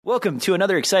Welcome to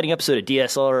another exciting episode of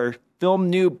DSLR Film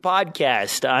Noob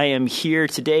Podcast. I am here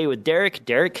today with Derek.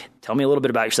 Derek, tell me a little bit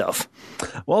about yourself.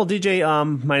 Well,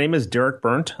 DJ, my name is Derek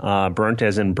Burnt. Burnt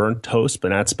as in burnt toast, but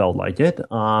not spelled like it.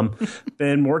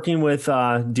 Been working with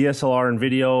DSLR and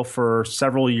video for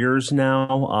several years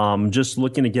now. Just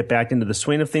looking to get back into the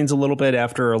swing of things a little bit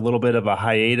after a little bit of a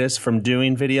hiatus from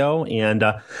doing video, and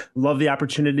love the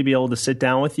opportunity to be able to sit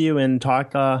down with you and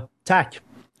talk tech.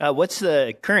 What's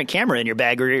the current camera in your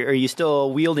bag, or are you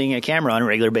still wielding a camera on a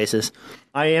regular basis?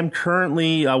 I am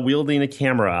currently wielding a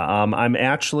camera. I'm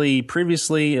actually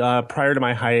previously, prior to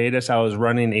my hiatus, I was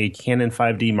running a Canon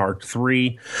 5D Mark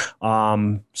III.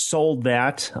 Sold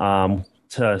that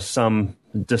to some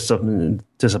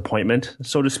disappointment,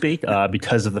 so to speak,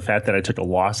 because of the fact that I took a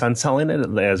loss on selling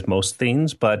it, as most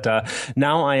things. But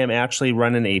now I am actually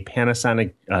running a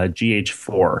Panasonic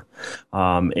GH4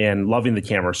 and loving the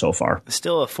camera so far.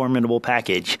 Still a formidable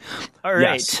package. All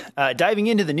right. Yes. Diving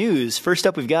into the news, first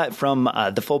up we've got from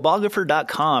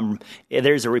thephotographer.com.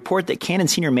 There's a report that Canon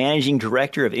Senior Managing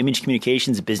Director of Image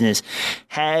Communications Business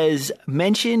has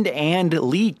mentioned and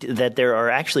leaked that there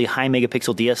are actually high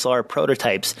megapixel DSLR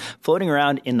prototypes floating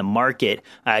around in the market.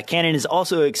 Canon has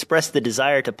also expressed the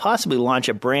desire to possibly launch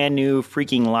a brand new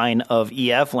freaking line of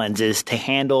EF lenses to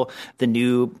handle the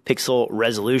new pixel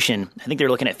resolution. I think they're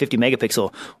looking at 50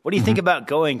 megapixel. What do you think about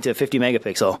going to 50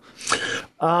 megapixel?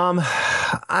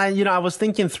 I was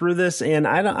thinking through this, and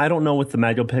I don't know with the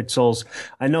megapixels.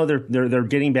 I know they're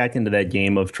getting back into that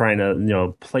game of trying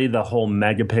to play the whole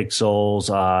megapixels.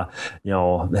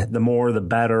 The more the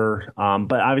better.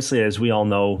 But obviously, as we all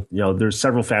know, there's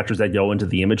several factors that go into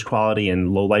the image quality and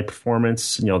low light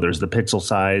performance. There's the pixel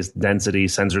size, density,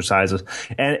 sensor sizes,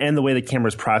 and the way the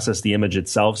cameras process the image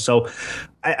itself. So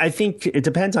I think it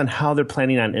depends on how they're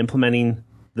planning on implementing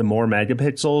the more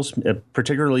megapixels,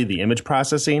 particularly the image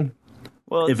processing.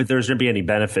 Well, if there's going to be any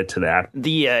benefit to that.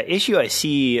 The issue I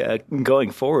see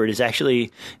going forward is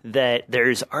actually that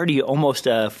there's already almost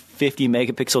a 50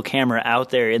 megapixel camera out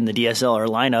there in the DSLR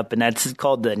lineup, and that's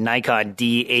called the Nikon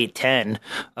D810.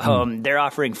 They're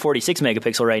offering 46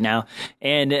 megapixel right now.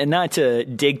 And not to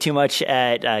dig too much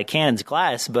at Canon's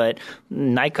glass, but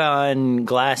Nikon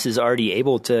glass is already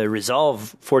able to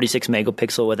resolve 46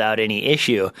 megapixel without any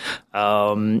issue.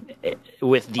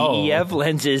 With the EF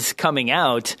lenses coming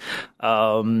out,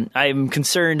 I'm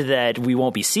concerned that we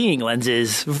won't be seeing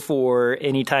lenses for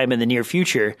any time in the near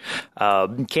future.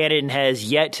 Canon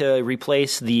has yet to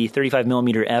replace the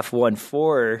 35mm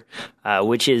f1.4,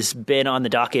 which has been on the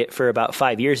docket for about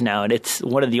 5 years now, and it's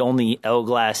one of the only L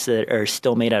glass that are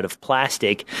still made out of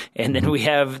plastic. And then we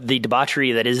have the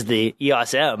debauchery that is the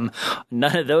EOS M.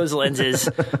 None of those lenses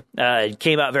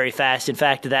came out very fast. In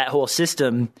fact, that whole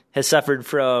system has suffered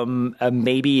from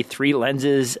maybe 3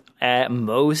 lenses at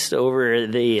most over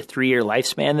the 3-year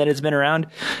lifespan that it's been around.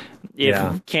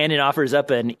 If Canon offers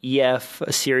up an EF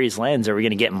series lens, are we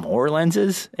going to get more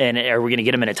lenses? And are we going to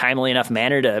get them in a timely enough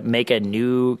manner to make a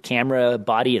new camera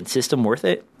body and system worth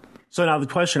it? So now the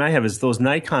question I have is, those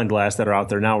Nikon glass that are out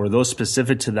there now, were those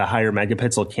specific to the higher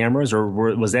megapixel cameras, or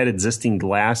was that existing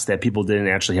glass that people didn't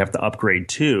actually have to upgrade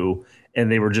to, and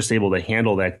they were just able to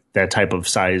handle that type of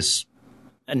size?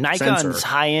 Nikon's sensor?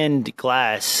 High-end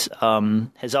glass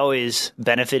has always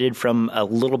benefited from a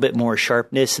little bit more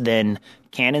sharpness than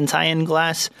Canon's high-end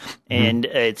glass, and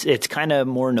it's kind of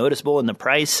more noticeable in the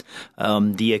price.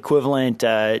 The equivalent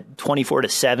 24 to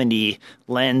 70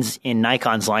 lens in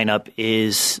Nikon's lineup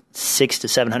is $600 to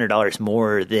 $700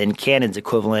 more than Canon's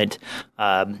equivalent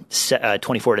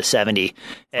 24 to 70.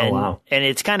 And, and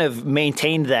it's kind of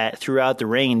maintained that throughout the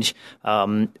range.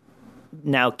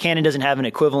 Now, Canon doesn't have an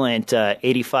equivalent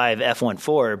 85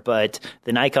 f1.4, but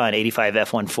the Nikon 85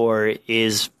 f1.4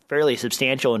 is fairly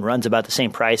substantial and runs about the same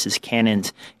price as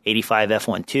Canon's 85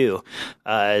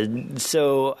 f1.2.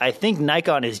 So I think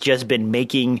Nikon has just been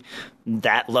making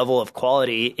that level of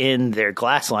quality in their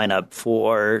glass lineup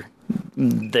for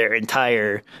their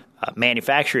entire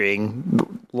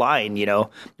manufacturing line,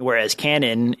 whereas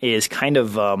Canon is kind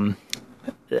of...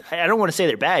 I don't want to say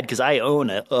they're bad, because I own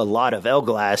a lot of L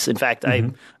glass. In fact,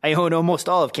 I own almost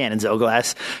all of Canon's L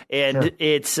glass, and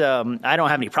it's I don't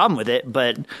have any problem with it.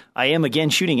 But I am again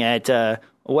shooting at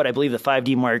what I believe the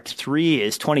 5D Mark III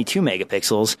is 22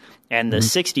 megapixels, and the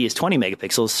 60 is 20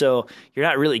 megapixels. So you're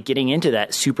not really getting into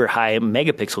that super high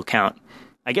megapixel count.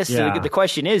 I guess the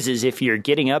question is if you're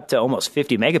getting up to almost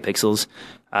 50 megapixels,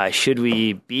 should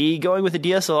we be going with a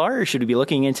DSLR, or should we be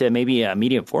looking into maybe a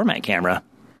medium format camera?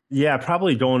 Yeah,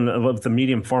 probably going with the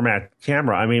medium format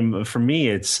camera. I mean, for me,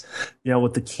 it's,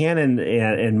 with the Canon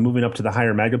and moving up to the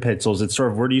higher megapixels, it's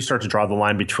sort of, where do you start to draw the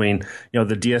line between, the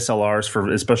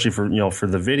DSLRs especially for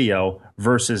the video,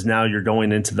 versus now you're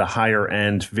going into the higher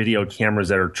end video cameras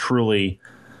that are truly,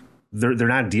 they're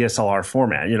not DSLR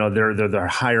format. They're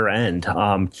higher end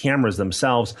cameras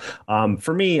themselves.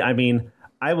 For me, I mean,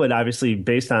 I would obviously,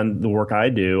 based on the work I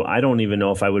do, I don't even know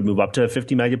if I would move up to a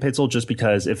 50 megapixel, just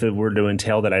because if it were to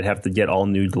entail that I'd have to get all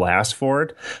new glass for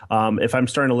it. If I'm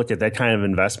starting to look at that kind of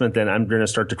investment, then I'm going to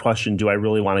start to question, do I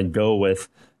really want to go with,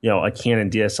 a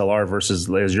Canon DSLR versus,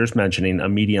 as you're mentioning, a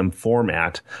medium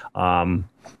format?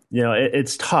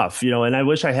 It's tough, and I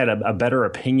wish I had a better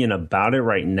opinion about it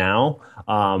right now.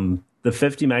 The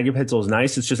 50 megapixel is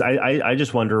nice. It's just, I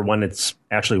just wonder when it's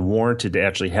actually warranted to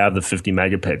actually have the 50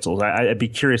 megapixels. I'd be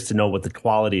curious to know what the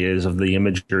quality is of the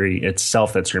imagery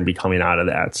itself that's going to be coming out of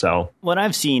that. So, when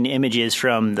I've seen images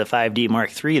from the 5D Mark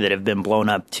III that have been blown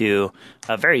up to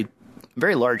very,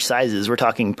 very large sizes, we're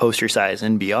talking poster size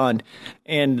and beyond,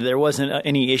 and there wasn't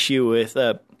any issue with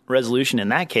resolution in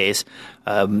that case.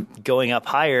 Going up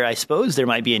higher, I suppose there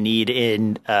might be a need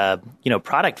in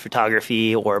product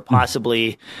photography, or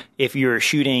possibly if you're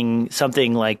shooting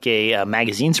something like a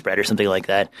magazine spread or something like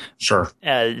that. Sure,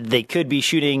 they could be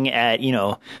shooting at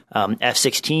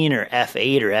f16 or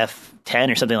f8 or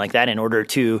f10 or something like that in order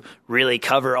to really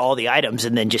cover all the items,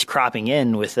 and then just cropping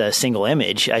in with a single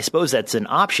image. I suppose that's an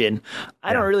option.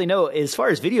 I don't really know. As far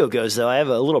as video goes, though, I have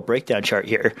a little breakdown chart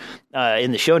here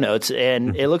in the show notes,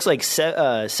 and it looks like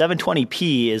 720p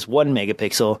is 1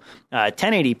 megapixel,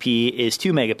 1080p is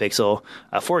 2 megapixel,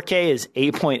 4K is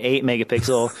 8.8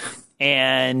 megapixel,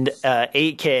 and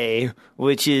 8K,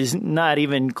 which is not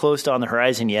even close to on the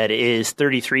horizon yet, is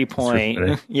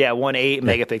 33.18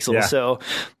 megapixels. Yeah. So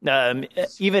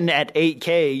even at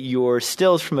 8K, you're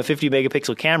still, from a 50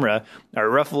 megapixel camera, are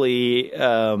roughly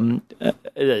 8K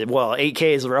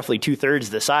is roughly 2/3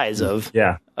 the size of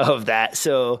that.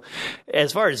 So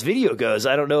as far as video goes,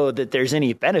 I don't know that there's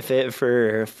any benefit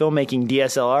for filmmaking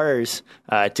DSLRs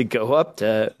to go up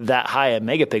to that high a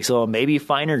megapixel. Maybe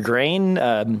finer grain,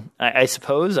 I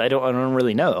suppose. I don't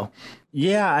really know.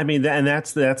 Yeah, I mean, and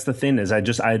that's the thing, is I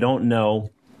don't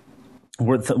know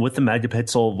with the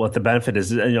megapixel what the benefit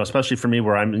is, especially for me,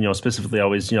 where I'm specifically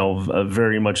always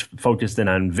very much focused in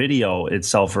on video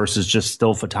itself versus just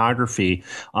still photography.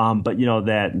 But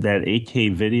that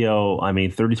 8K video, I mean,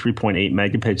 33.8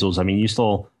 megapixels. I mean, you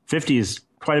still, 50 is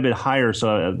quite a bit higher.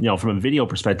 So from a video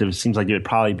perspective, it seems like it would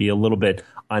probably be a little bit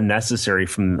unnecessary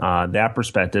from that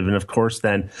perspective. And of course,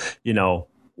 then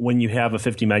when you have a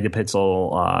 50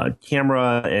 megapixel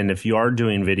camera, and if you are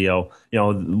doing video,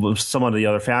 some of the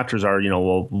other factors are,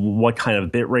 what kind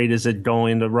of bit rate is it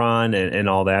going to run, and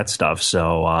all that stuff.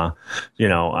 So,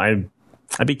 I'd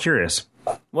be curious.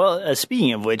 Well,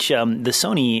 speaking of which, the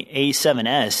Sony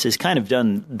A7S has kind of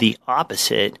done the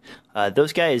opposite.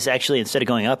 Those guys actually, instead of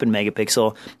going up in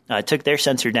megapixel, took their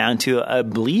sensor down to, I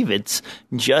believe it's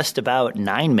just about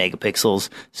 9 megapixels.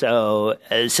 So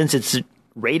since it's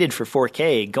rated for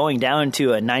 4K, going down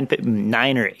to a 9 or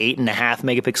 8.5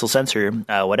 megapixel sensor,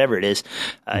 whatever it is,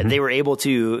 they were able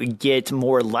to get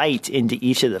more light into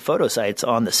each of the photo sites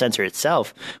on the sensor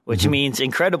itself, which means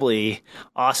incredibly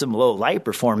awesome low light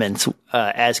performance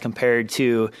as compared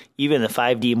to even the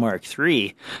 5D Mark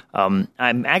III. I'm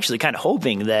actually kind of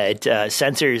hoping that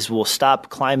sensors will stop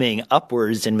climbing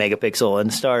upwards in megapixel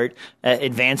and start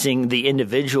advancing the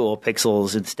individual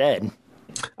pixels instead.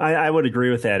 I would agree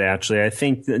with that, actually. I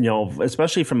think,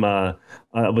 especially from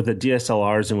with the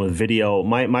DSLRs and with video,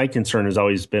 my concern has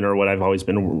always been, or what I've always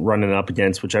been running up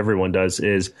against, which everyone does,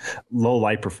 is low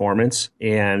light performance.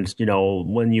 And,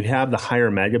 when you have the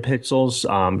higher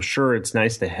megapixels, sure, it's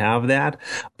nice to have that,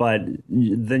 but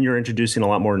then you're introducing a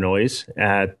lot more noise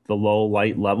at the low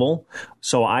light level.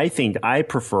 So I think I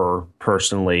prefer,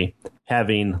 personally,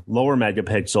 having lower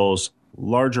megapixels,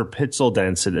 larger pixel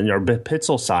density or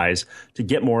pixel size to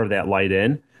get more of that light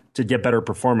in, to get better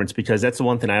performance, because that's the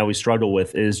one thing I always struggle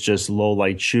with, is just low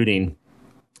light shooting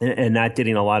and not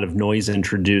getting a lot of noise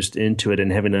introduced into it, and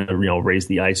having to raise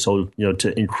the ISO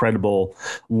to incredible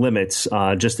limits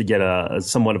just to get a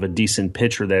somewhat of a decent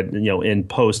picture that in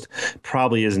post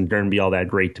probably isn't going to be all that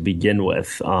great to begin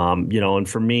with. And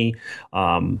for me,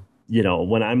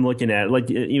 when I'm looking at, like,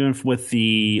 even with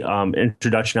the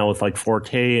introduction now with like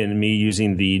 4K and me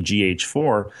using the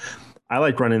GH4, I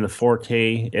like running the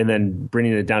 4K and then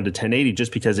bringing it down to 1080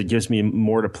 just because it gives me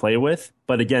more to play with.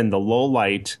 But again, the low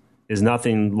light is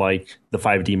nothing like the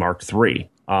 5D Mark III.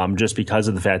 just because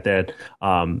of the fact that,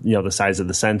 the size of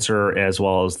the sensor as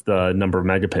well as the number of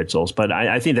megapixels. But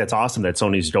I think that's awesome that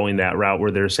Sony's going that route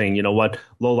where they're saying, you know what,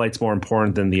 low light's more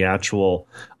important than the actual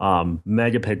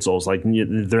megapixels. Like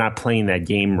they're not playing that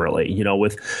game really,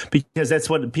 because that's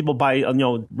what people buy,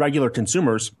 regular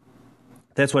consumers.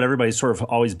 That's what everybody's sort of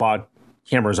always bought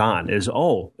cameras on is,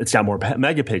 it's got more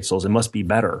megapixels. It must be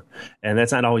better. And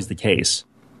that's not always the case.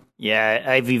 Yeah,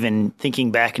 I've even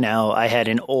thinking back now, I had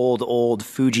an old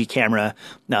Fuji camera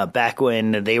back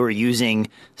when they were using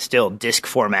still disc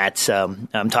formats.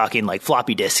 I'm talking like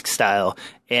floppy disk style.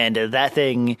 And that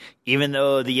thing, even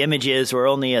though the images were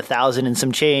only 1,000 and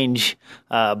some change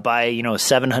by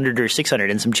 700 or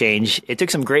 600 and some change, it took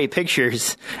some great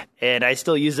pictures. And I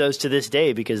still use those to this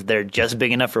day because they're just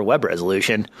big enough for web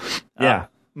resolution. Yeah.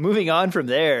 Moving on from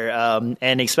there,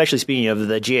 and especially speaking of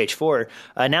the GH4,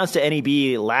 announced at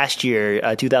NEB last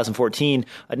year, 2014,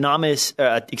 a Thomas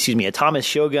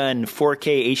Shogun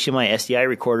 4K HDMI SDI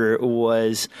recorder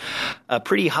was a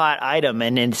pretty hot item,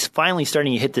 and it's finally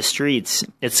starting to hit the streets.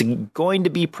 It's going to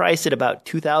be priced at about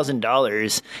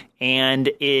 $2,000, and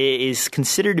it is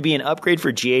considered to be an upgrade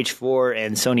for GH4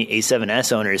 and Sony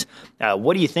A7S owners.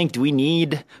 What do you think? Do we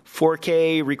need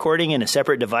 4K recording in a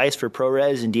separate device for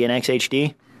ProRes and DNX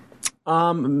HD?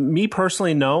 Me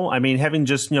personally, no. I mean, having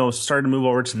just, started to move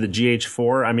over to the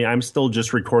GH4, I mean, I'm still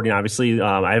just recording. Obviously,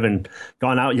 I haven't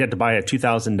gone out yet to buy a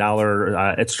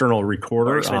 $2,000 external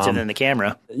recorder. More expensive than the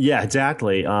camera. Yeah,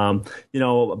 exactly.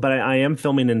 But I am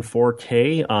filming in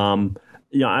 4K.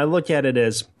 I look at it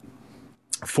as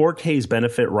 4K's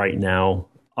benefit right now,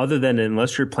 other than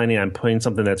unless you're planning on putting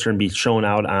something that's going to be shown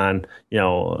out on,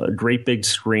 a great big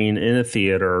screen in a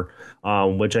theater,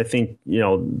 which I think,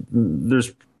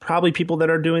 there's probably people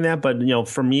that are doing that. But,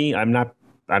 for me, I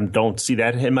don't see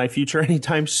that in my future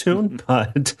anytime soon.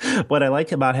 But what I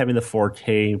like about having the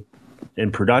 4K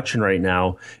in production right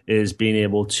now is being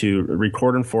able to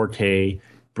record in 4K,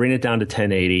 bring it down to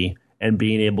 1080, and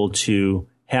being able to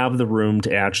have the room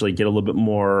to actually get a little bit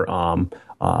more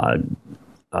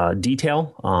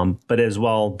detail, but as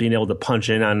well being able to punch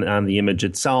in on the image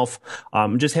itself,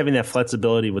 just having that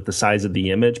flexibility with the size of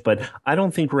the image. But I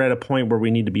don't think we're at a point where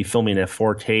we need to be filming at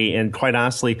 4K. And quite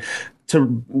honestly,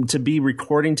 to be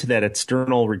recording to that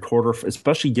external recorder,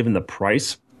 especially given the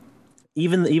price,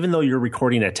 even though you're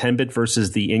recording at 10-bit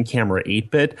versus the in-camera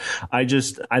 8-bit, I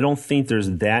don't think there's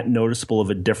that noticeable of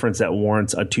a difference that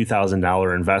warrants a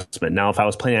 $2,000 investment. Now, if I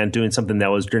was planning on doing something that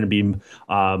was going to be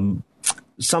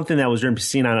something that was going to be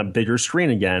seen on a bigger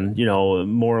screen again,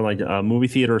 more like a movie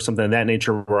theater or something of that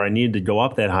nature where I needed to go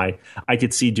up that high, I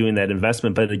could see doing that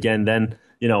investment. But again, then,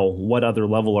 what other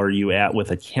level are you at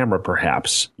with a camera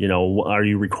perhaps? Are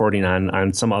you recording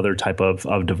on some other type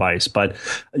of device? But,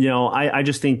 I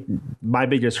just think my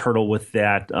biggest hurdle with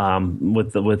that,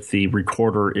 with the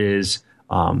recorder is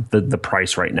the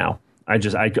price right now. I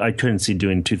couldn't see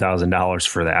doing $2,000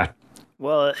 for that.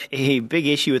 Well, a big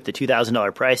issue with the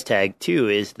 $2,000 price tag, too,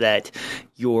 is that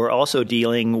you're also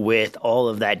dealing with all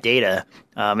of that data.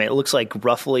 It looks like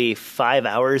roughly 5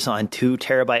 hours on 2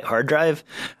 terabyte hard drive.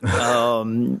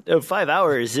 5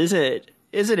 hours isn't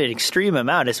an extreme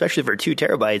amount, especially for 2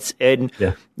 terabytes. And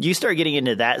you start getting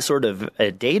into that sort of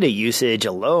data usage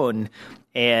alone,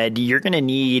 and you're going to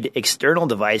need external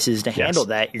devices to handle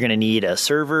that. You're going to need a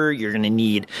server. You're going to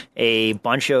need a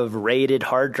bunch of RAID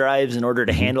hard drives in order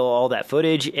to handle all that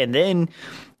footage. And then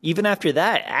even after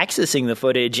that, accessing the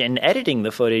footage and editing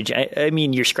the footage, I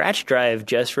mean, your scratch drive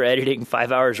just for editing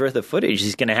 5 hours worth of footage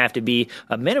is going to have to be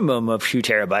a minimum of 2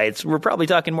 terabytes. We're probably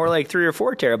talking more like 3 or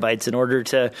 4 terabytes in order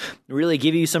to really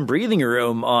give you some breathing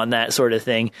room on that sort of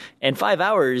thing. And 5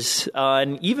 hours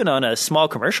even on a small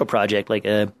commercial project like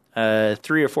a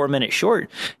 3 or 4 minute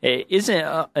short, it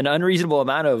isn't an unreasonable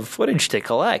amount of footage to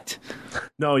collect.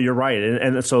 No, you're right.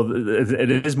 And so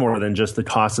it is more than just the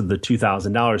cost of the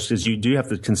 $2,000, because you do have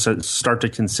to start to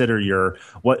consider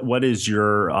what is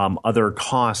your other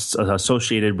costs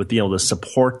associated with being able to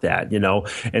support that,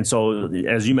 And so,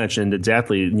 as you mentioned,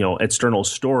 exactly, external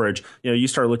storage, you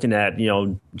start looking at,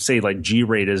 say like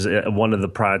G-Rate is one of the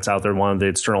products out there, one of the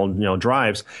external,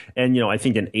 drives. And, I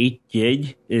think an 8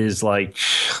 gig is like,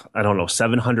 I don't know,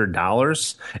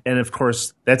 $700. And of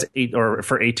course, that's 8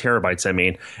 terabytes, I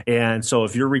mean. And so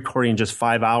if you're recording just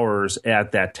 5 hours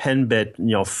at that 10-bit,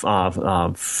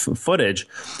 footage,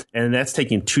 and that's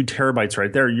taking 2 terabytes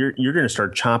right there, you're going to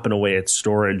start chopping away at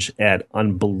storage at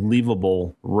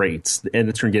unbelievable rates. And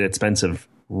it's going to get expensive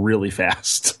really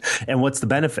fast. And what's the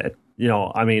benefit?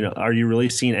 I mean, are you really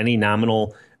seeing any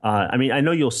nominal I mean, I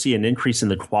know you'll see an increase in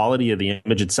the quality of the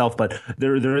image itself, but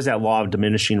there is that law of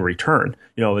diminishing return,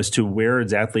 as to where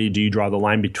exactly do you draw the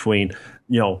line between,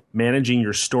 managing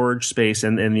your storage space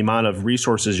and the amount of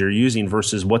resources you're using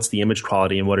versus what's the image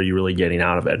quality and what are you really getting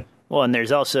out of it. Well, and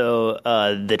there's also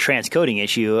the transcoding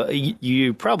issue.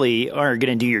 You probably aren't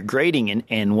going to do your grading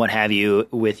and what have you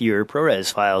with your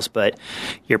ProRes files, but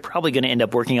you're probably going to end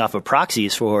up working off of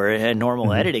proxies for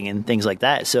normal editing and things like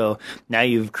that. So now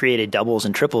you've created doubles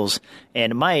and triples.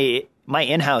 And my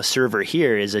in-house server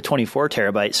here is a 24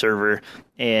 terabyte server,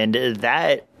 and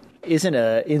that isn't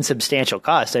an insubstantial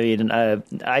cost. I mean,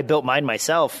 I built mine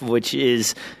myself, which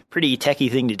is pretty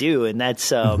techie thing to do, and that's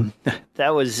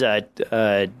that was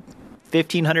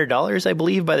 $1,500, I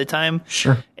believe, by the time.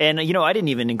 Sure. And, I didn't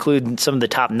even include some of the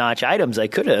top-notch items I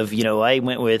could have. I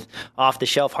went with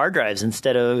off-the-shelf hard drives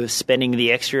instead of spending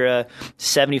the extra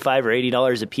 $75 or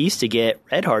 $80 a piece to get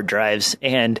red hard drives.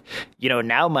 And,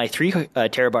 now my 3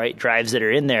 terabyte drives that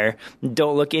are in there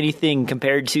don't look anything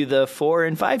compared to the 4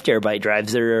 and 5 terabyte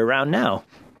drives that are around now.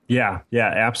 Yeah,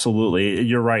 absolutely.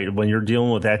 You're right. When you're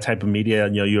dealing with that type of media,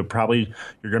 you're going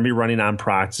to be running on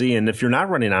proxy. And if you're not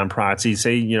running on proxy,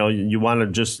 say, you want to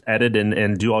just edit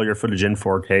and do all your footage in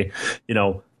 4K,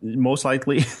 most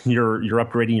likely you're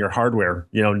upgrading your hardware,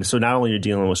 so not only you're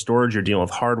dealing with storage, you're dealing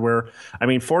with hardware. I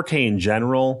mean, 4K in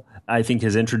general, I think,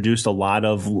 has introduced a lot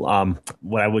of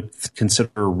what I would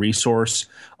consider resource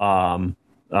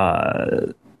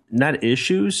not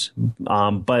issues,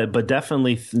 but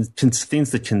definitely things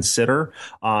to consider.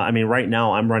 I mean, right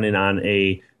now I'm running on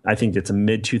I think it's a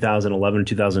mid 2011,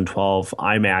 2012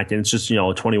 iMac, and it's just,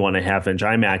 a 21 and a half inch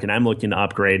iMac, and I'm looking to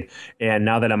upgrade. And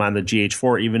now that I'm on the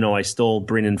GH4, even though I still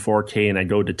bring in 4K and I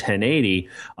go to 1080,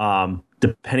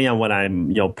 depending on what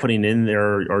I'm, putting in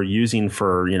there or using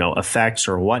for, effects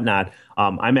or whatnot,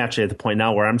 I'm actually at the point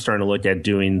now where I'm starting to look at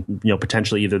doing,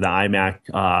 potentially either the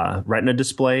iMac Retina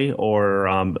display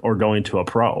or going to a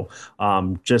Pro,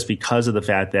 just because of the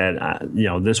fact that,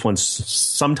 this one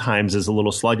sometimes is a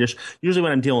little sluggish. Usually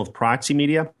when I'm dealing with proxy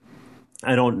media,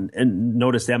 I don't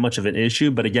notice that much of an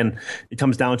issue. But again, it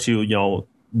comes down to,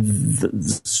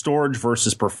 the storage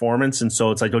versus performance. And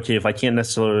so it's like, okay, if I can't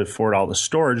necessarily afford all the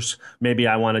storage, maybe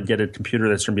I want to get a computer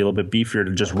that's going to be a little bit beefier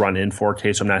to just run in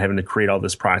 4K, so I'm not having to create all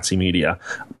this proxy media.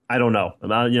 I don't know.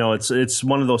 It's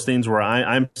one of those things where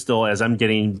I'm still, as I'm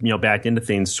getting back into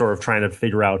things, sort of trying to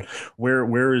figure out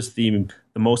where is the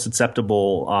most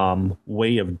acceptable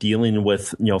way of dealing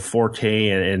with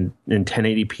 4K and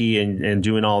 1080p and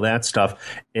doing all that stuff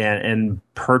and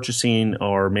purchasing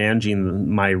or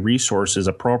managing my resources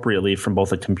appropriately from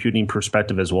both a computing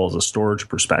perspective as well as a storage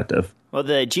perspective. Well,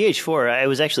 the GH4, I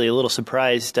was actually a little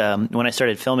surprised when I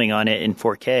started filming on it in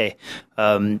 4K.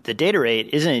 The data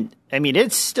rate isn't,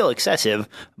 it's still excessive,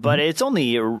 but it's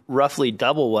only roughly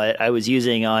double what I was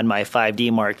using on my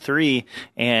 5D Mark III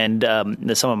and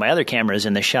some of my other cameras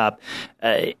in the shop.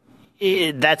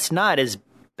 That's not as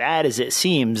bad as it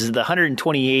seems. The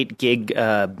 128 gig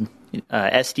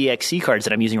SDXC cards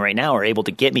that I'm using right now are able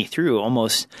to get me through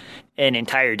almost an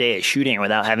entire day of shooting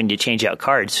without having to change out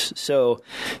cards. So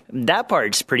that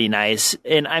part's pretty nice.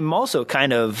 And I'm also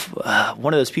kind of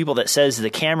one of those people that says the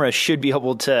camera should be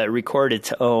able to record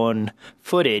its own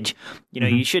footage.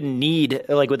 You shouldn't need,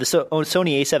 like with the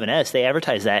Sony A7S, they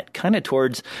advertise that kind of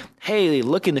towards, hey,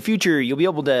 look, in the future, you'll be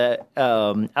able to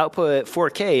output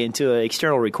 4K into an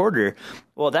external recorder.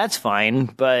 Well, that's fine,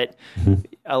 but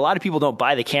a lot of people don't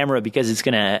buy the camera because it's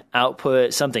going to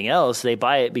output something else. They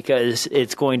buy it because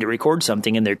it's going to record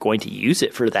something and they're going to use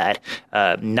it for that.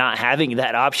 Not having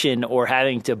that option or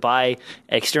having to buy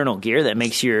external gear that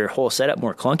makes your whole setup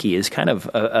more clunky is kind of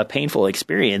a painful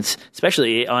experience,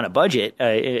 especially on a budget.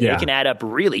 It can add up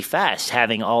really fast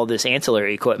having all this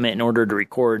ancillary equipment in order to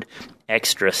record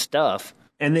extra stuff.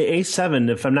 And the A7,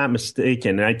 if I'm not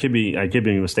mistaken, and I could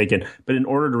be mistaken, but in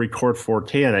order to record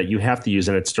 4K on it, you have to use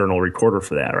an external recorder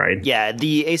for that, right? Yeah,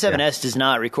 the A7S does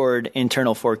not record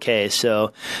internal 4K.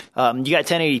 So you got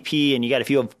 1080p and you got a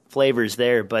few flavors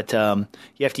there, but you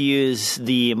have to use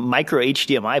the micro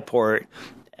HDMI port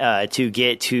to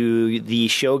get to the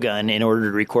Shogun in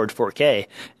order to record 4K.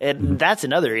 And that's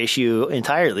another issue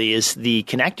entirely is the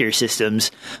connector systems.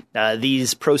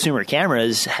 These prosumer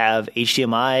cameras have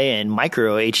HDMI and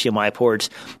micro HDMI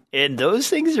ports, and those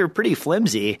things are pretty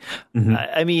flimsy.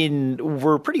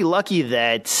 We're pretty lucky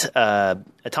that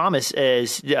Atomis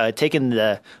has taken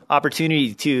the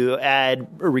opportunity to add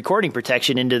recording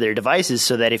protection into their devices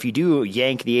so that if you do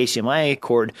yank the HDMI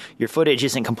cord, your footage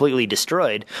isn't completely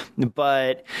destroyed.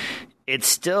 But it's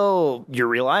still, you're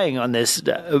relying on this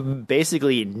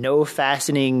basically no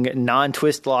fastening,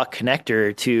 non-twist lock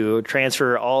connector to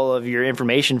transfer all of your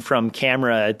information from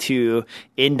camera to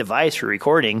in-device for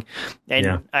recording.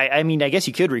 And I mean, I guess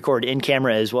you could record in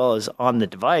camera as well as on the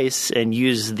device and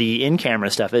use the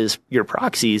in-camera stuff as your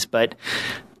proxies, but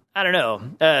I don't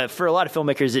know. For a lot of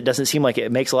filmmakers, it doesn't seem like it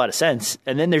makes a lot of sense.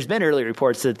 And then there's been early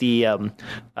reports that the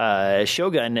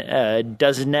Shogun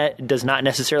does not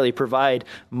necessarily provide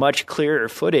much clearer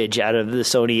footage out of the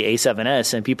Sony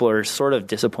A7S, and people are sort of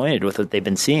disappointed with what they've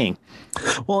been seeing.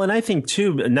 Well, and I think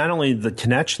too, not only the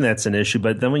connection that's an issue,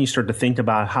 but then when you start to think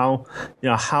about how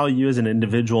you as an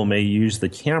individual may use the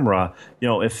camera,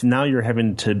 if now you're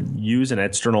having to use an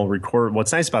external recorder,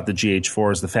 what's nice about the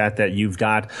GH4 is the fact that you've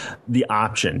got the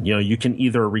option. You can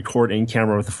either record in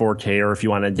camera with the 4K, or if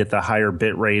you want to get the higher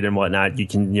bit rate and whatnot, you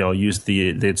can use the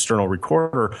external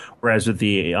recorder. Whereas with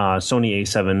the Sony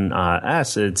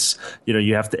A7S, it's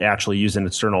you have to actually use an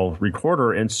external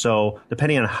recorder, and so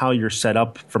depending on how you're set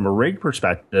up from a rig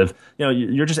perspective,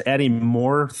 you're just adding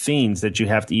more things that you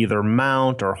have to either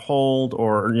mount or hold,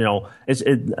 or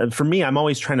for me, I'm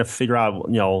always trying to figure out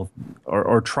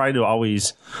or try to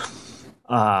always.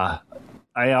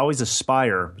 I always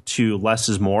aspire to less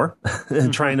is more,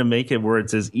 and trying to make it where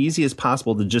it's as easy as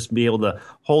possible to just be able to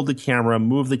hold the camera,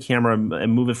 move the camera,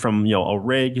 and move it from a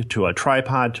rig to a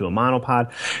tripod to a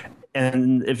monopod.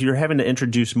 And if you're having to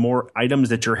introduce more items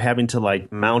that you're having to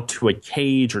like mount to a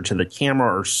cage or to the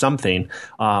camera or something,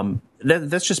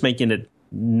 that's just making it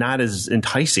not as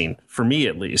enticing for me,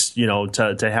 at least,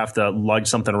 to have to lug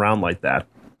something around like that.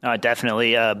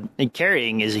 Definitely. And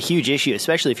carrying is a huge issue,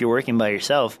 especially if you're working by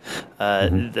yourself.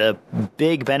 The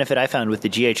big benefit I found with the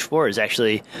GH4 is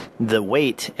actually the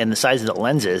weight and the size of the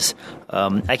lenses.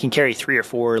 I can carry 3 or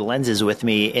 4 lenses with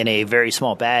me in a very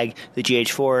small bag, the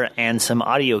GH4 and some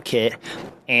audio kit,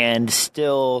 and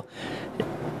still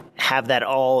have that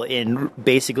all in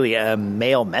basically a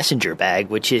mail messenger bag,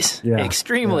 which is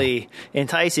extremely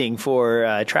enticing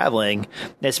for traveling,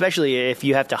 especially if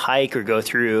you have to hike or go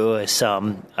through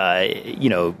some,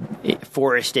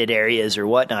 forested areas or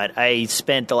whatnot. I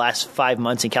spent the last 5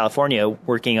 months in California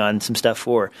working on some stuff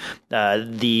for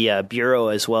the Bureau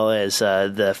as well as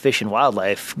the Fish and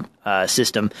Wildlife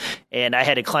system, and I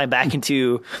had to climb back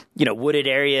into wooded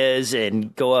areas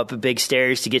and go up big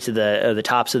stairs to get to the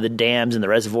tops of the dams and the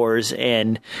reservoirs,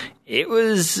 and it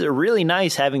was really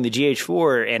nice having the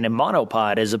GH4 and a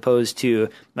monopod as opposed to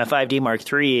my 5D Mark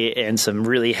III and some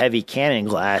really heavy Canon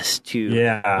glass to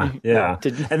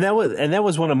and that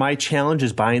was one of my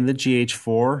challenges buying the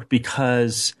GH4,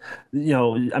 because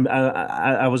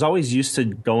I was always used to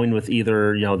going with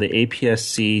either the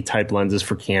APS-C type lenses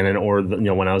for Canon, or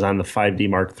when I was on the 5D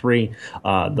Mark III,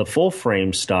 the full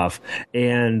frame stuff.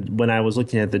 And when I was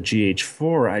looking at the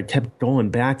GH4, I kept going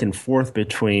back and forth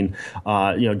between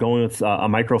going with a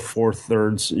micro four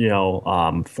thirds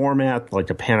format like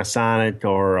a Panasonic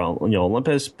or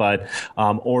Olympus, but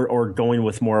or going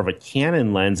with more of a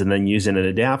Canon lens and then using an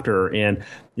adapter. And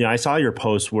I saw your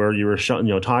post where you were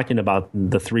talking about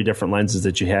the 3 different lenses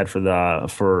that you had for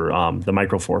the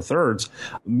micro four thirds.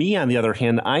 Me, on the other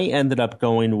hand, I ended up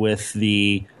going with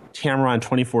the Tamron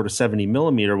 24 to 70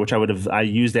 millimeter, which I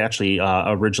used actually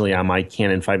originally on my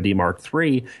Canon 5D Mark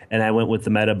III, and I went with the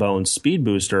Metabone Speed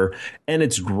Booster, and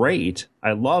it's great.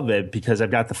 I love it because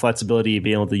I've got the flexibility of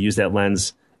being able to use that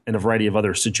lens in a variety of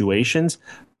other situations,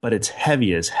 but it's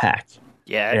heavy as heck.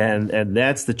 Yeah, and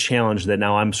that's the challenge that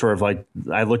now I'm sort of like,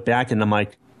 I look back and I'm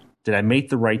like, did I make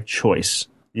the right choice?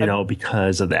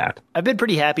 Because of that. I've been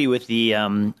pretty happy with the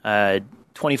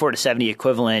 24 to 70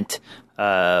 equivalent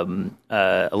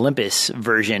Olympus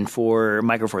version for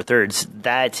micro four thirds.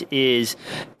 That is,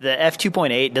 the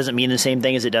f2.8 doesn't mean the same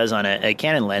thing as it does on a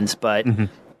Canon lens, but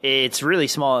it's really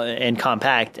small and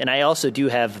compact. And I also do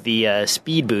have the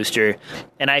speed booster,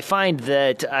 and I find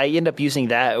that I end up using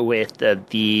that with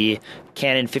the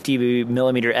Canon 50mm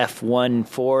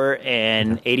f1.4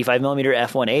 and 85mm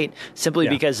f1.8, simply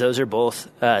because those are both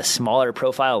smaller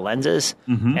profile lenses,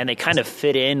 and they kind of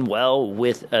fit in well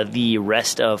with the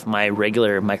rest of my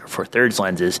regular micro four thirds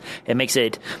lenses. It makes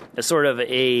it a sort of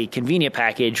a convenient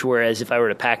package, whereas if I were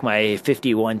to pack my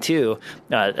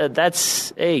 51.2,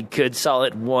 that's a good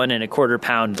solid 1.25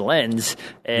 pound lens,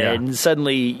 and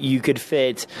suddenly you could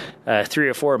fit 3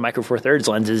 or 4 micro four thirds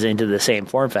lenses into the same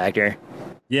form factor.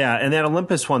 Yeah, and that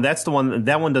Olympus one, that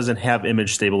one doesn't have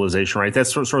image stabilization, right?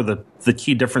 That's sort of the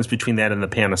key difference between that and the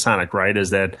Panasonic, right? Is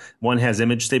that one has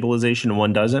image stabilization and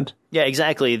one doesn't? Yeah,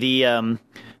 exactly. The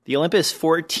Olympus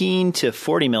 14 to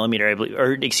 40 millimeter, I believe,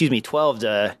 or excuse me, 12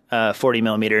 to 40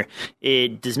 millimeter.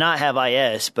 It does not have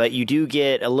IS, but you do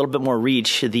get a little bit more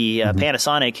reach. The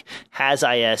Panasonic has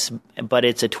IS, but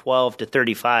it's a 12 to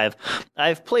 35.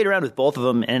 I've played around with both of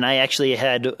them, and I actually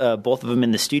had both of them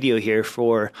in the studio here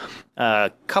for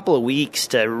a couple of weeks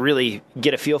to really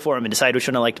get a feel for them and decide which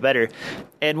one I liked better.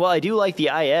 And while I do like the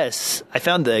IS, I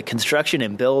found the construction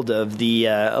and build of the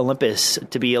Olympus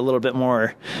to be a little bit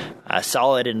more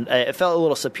solid, and it felt a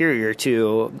little superior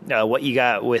to what you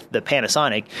got with the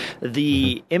Panasonic.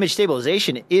 The image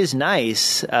stabilization is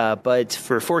nice, but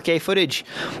for 4K footage,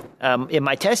 in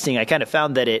my testing, I kind of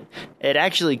found that it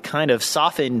actually kind of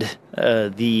softened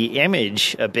the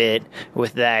image a bit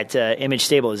with that image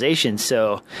stabilization.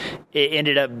 So it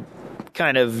ended up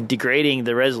kind of degrading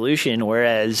the resolution,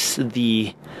 whereas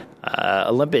the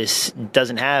Olympus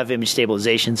doesn't have image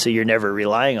stabilization, so you're never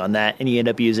relying on that, and you end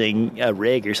up using a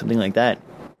rig or something like that.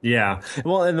 Yeah.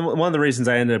 Well, and one of the reasons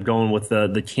I ended up going with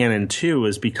the Canon 2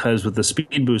 is because with the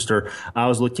speed booster, I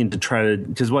was looking to try to,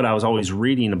 because what I was always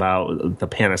reading about the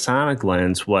Panasonic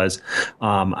lens was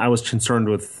I was concerned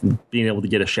with being able to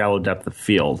get a shallow depth of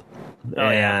field.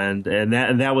 Oh, yeah. And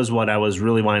that was what I was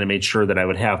really wanting to make sure that I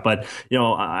would have. But, you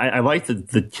know, I like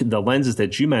the lenses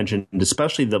that you mentioned,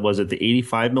 especially was it the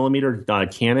 85 millimeter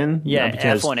Canon? Yeah,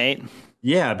 f1.8.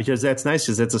 Yeah, because that's nice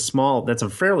because that's a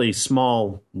fairly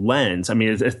small lens. I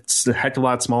mean, it's a heck of a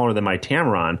lot smaller than my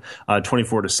Tamron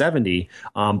 24 to 70.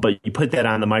 But you put that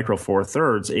on the Micro Four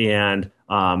Thirds and,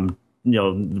 you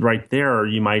know, right there,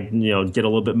 you might, you know, get a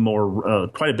little bit more,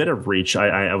 quite a bit of reach.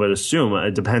 I would assume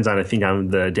it depends on, I think, on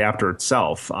the adapter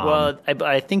itself. Well,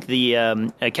 I think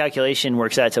the calculation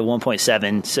works out to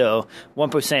 1.7. So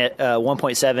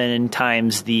 1.7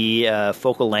 times the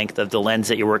focal length of the lens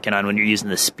that you're working on when you're using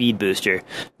the speed booster.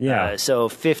 Yeah. So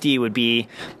 50 would be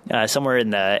somewhere in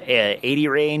the 80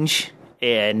 range,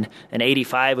 and an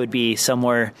 85 would be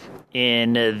somewhere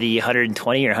in the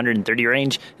 120 or 130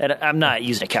 range. And I'm not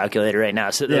using a calculator right now,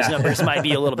 so those numbers might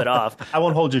be a little bit off. I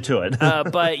won't hold you to it.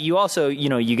 But you also, you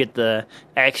know, you get the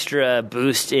extra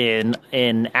boost in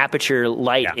aperture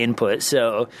light input.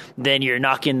 So then you're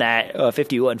knocking that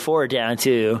 51.4 down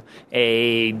to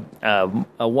a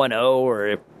 1.0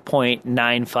 or a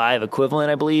 0.95 equivalent,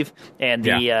 I believe, and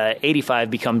the 85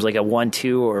 becomes like a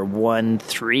 1.2 or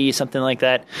 1.3, something like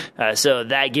that. So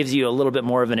that gives you a little bit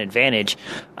more of an advantage.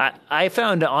 I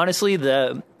found, honestly,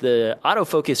 the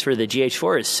autofocus for the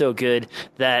GH4 is so good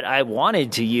that I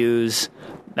wanted to use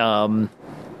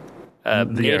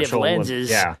native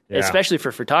lenses, especially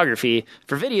for photography.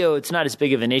 For video, it's not as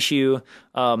big of an issue.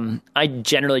 I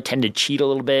generally tend to cheat a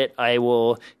little bit. I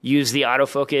will use the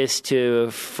autofocus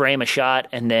to frame a shot,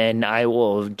 and then I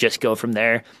will just go from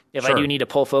there. If I do need to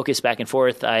pull focus back and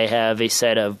forth, I have a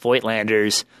set of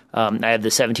Voigtlanders. I have the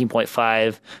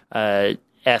 17.5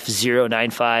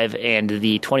 f0.95 and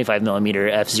the 25 millimeter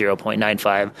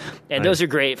f0.95, and those are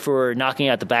great for knocking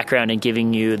out the background and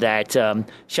giving you that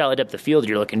shallow depth of field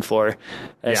you're looking for,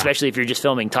 especially if you're just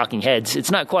filming talking heads.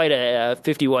 It's not quite a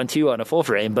 51.2 on a full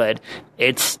frame, but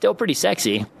it's still pretty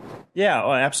sexy. Yeah,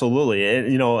 oh, absolutely. And,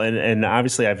 you know, and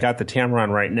obviously I've got the Tamron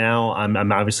right now. I'm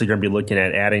obviously going to be looking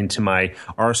at adding to my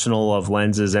arsenal of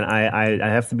lenses. And I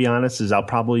have to be honest, is I'll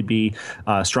probably be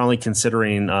strongly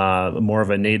considering more of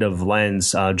a native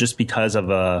lens just because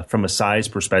of from a size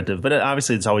perspective. But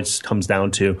obviously it's always comes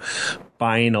down to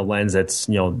buying a lens that's,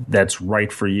 you know, that's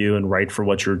right for you and right for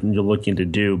what you're looking to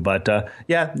do. But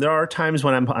there are times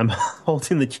when I'm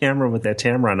holding the camera with that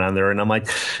Tamron on there, and I'm like,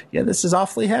 yeah, this is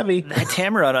awfully heavy. That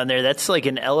Tamron on there, that's like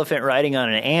an elephant riding on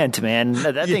an ant, man.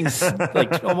 That thing's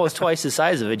like almost twice the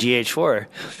size of a GH4.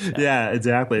 Yeah,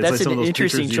 exactly. It's that's like an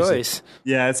interesting choice.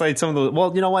 Yeah, it's like some of the.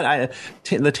 Well, you know what?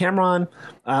 The Tamron.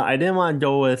 I didn't want to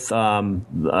go with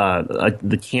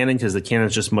the Canon because the Canon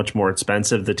is just much more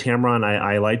expensive. The Tamron,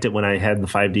 I liked it when I had the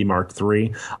 5D Mark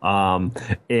III,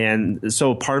 and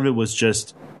so part of it was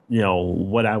just, you know,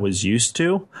 what I was used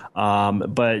to.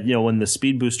 But, you know, when the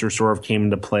speed booster sort of came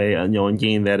into play, you know, and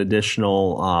gained that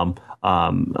additional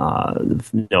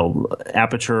you know,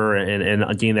 aperture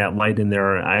and gain that light in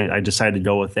there, I decided to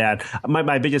go with that.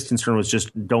 My biggest concern was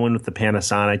just going with the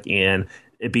Panasonic and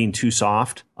it being too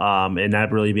soft, and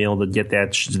not really being able to get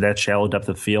that shallow depth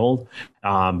of field,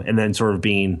 and then sort of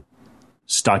being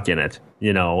stuck in it,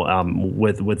 you know,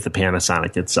 with the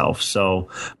Panasonic itself. So,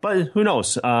 but who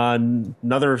knows?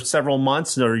 Another several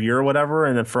months or a year or whatever,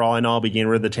 and then for all I know, I'll be getting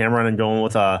rid of the Tamron and going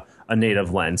with a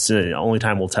native lens. Only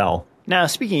time will tell. Now,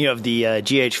 speaking of the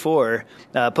GH4,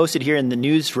 posted here in the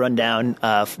news rundown,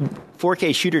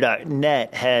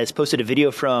 4kshooter.net has posted a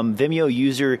video from Vimeo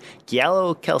user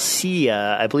Giallo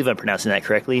Calcia, I believe I'm pronouncing that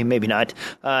correctly, maybe not,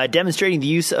 demonstrating the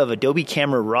use of Adobe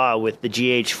Camera Raw with the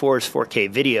GH4's 4K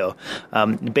video.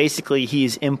 Basically,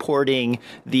 he's importing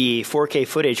the 4K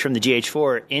footage from the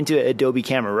GH4 into Adobe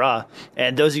Camera Raw.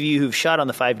 And those of you who've shot on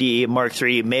the 5D Mark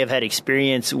III may have had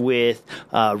experience with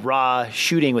RAW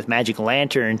shooting with Magic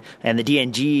Lantern and the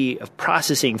DNG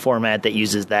processing format that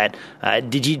uses that.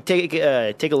 Did you take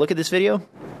a look at this video?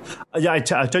 Yeah, I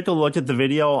took a look at the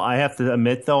video. I have to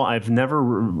admit, though, I've never,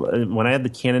 when I had the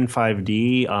Canon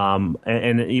 5D,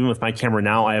 and even with my camera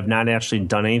now, I have not actually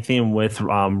done anything with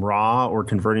RAW or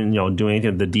converting, doing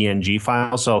anything with the DNG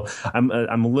file. So I'm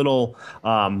a little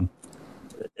not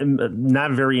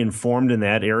very informed in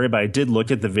that area, but I did look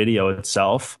at the video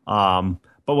itself.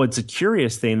 But what's a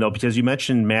curious thing, though, because you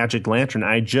mentioned Magic Lantern,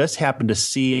 I just happened to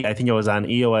see, I think it was on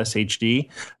EOS HD,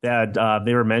 that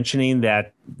they were mentioning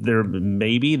that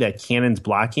that Canon's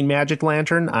blocking Magic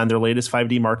Lantern on their latest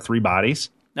 5D Mark III bodies.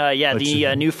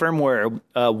 The new firmware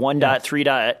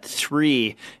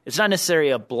 1.3.3, it's not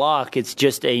necessarily a block, it's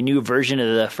just a new version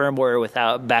of the firmware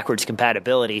without backwards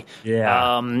compatibility.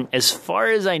 Yeah. As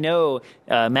far as I know,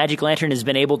 Magic Lantern has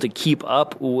been able to keep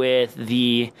up with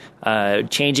the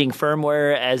changing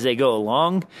firmware as they go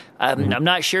along. I'm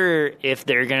not sure if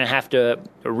they're going to have to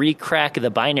recrack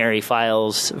the binary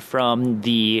files from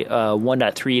the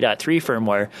 1.3.3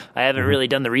 firmware. I haven't really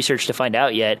done the research to find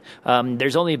out yet.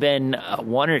 There's only been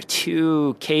one or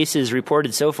two cases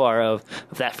reported so far of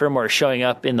that firmware showing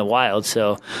up in the wild.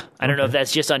 So I don't know if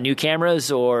that's just on new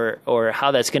cameras or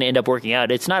how that's going to end up working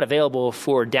out. It's not available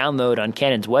for download on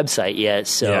Canon's website yet.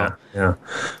 So yeah.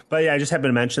 But yeah, I just happened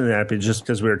to mention that just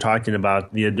because we were talking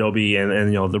about the Adobe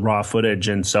and the raw footage,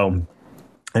 and so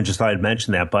I just thought I'd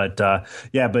mention that. But but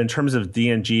in terms of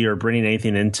DNG or bringing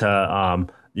anything into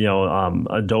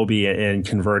Adobe and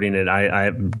converting it,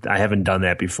 I haven't done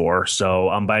that before. So,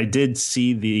 but I did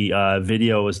see the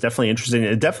video. It was definitely interesting.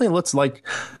 It definitely looks like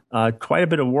quite a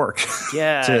bit of work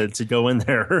to go in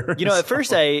there. At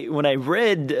first, when I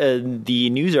read the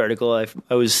news article,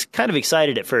 I was kind of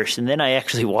excited at first, and then I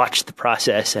actually watched the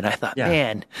process, and I thought,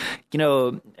 man,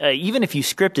 even if you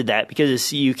scripted that,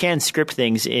 because you can script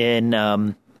things in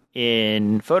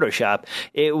Photoshop,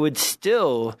 it would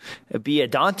still be a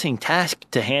daunting task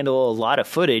to handle a lot of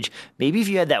footage. Maybe if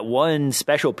you had that one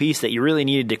special piece that you really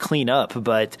needed to clean up,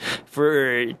 but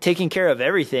for taking care of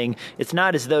everything, it's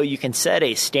not as though you can set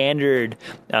a standard,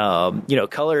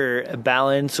 color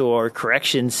balance or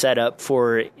correction setup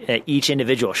for each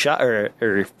individual shot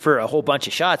or for a whole bunch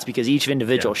of shots, because each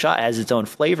individual shot has its own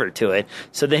flavor to it.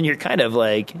 So then you're kind of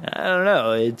like, I don't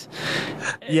know.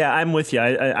 I'm with you.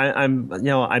 I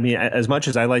mean, as much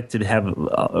as I like to have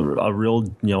a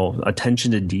real,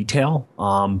 attention to detail,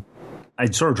 I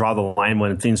sort of draw the line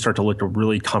when things start to look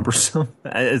really cumbersome.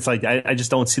 It's like I just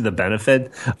don't see the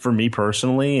benefit for me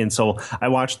personally. And so I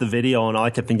watched the video, and all I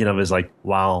kept thinking of is like,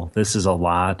 wow, this is a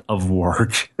lot of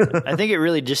work. I think it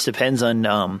really just depends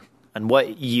on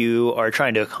what you are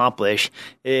trying to accomplish.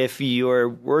 If you're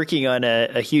working on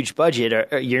a huge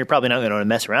budget, you're probably not going to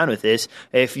mess around with this.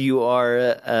 If you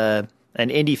are an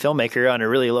indie filmmaker on a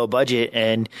really low budget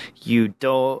and you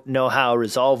don't know how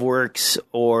Resolve works,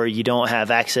 or you don't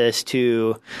have access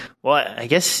to, I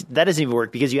guess that doesn't even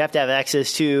work, because you have to have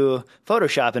access to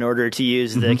Photoshop in order to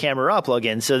use the Camera Raw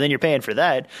plugin. So then you're paying for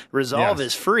that. Resolve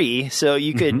is free, so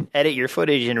you could edit your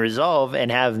footage in Resolve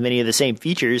and have many of the same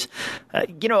features.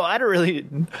 I'm not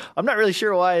really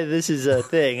sure why this is a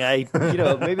thing.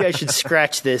 Maybe I should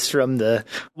scratch this from the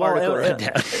article right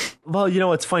down. Well,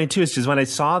 what's funny too is just when I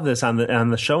saw this on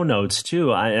the show notes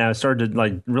too, I started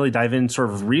to really dive in,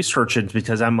 sort of research it,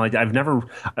 because I'm like, I've never,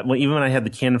 even when I had the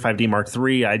Canon 5D Mark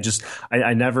III,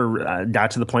 I never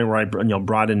got to the point where I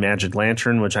brought in Magic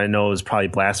Lantern, which I know is probably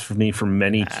blasphemy for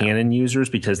many Canon users,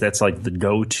 because that's like the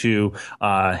go-to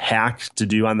hack to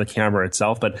do on the camera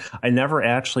itself. But I never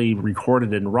actually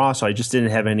recorded in RAW, so I just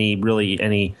didn't have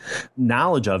any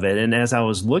knowledge of it. And as I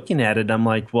was looking at it, I'm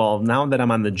like, well, now that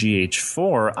I'm on the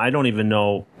GH4, I don't even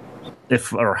know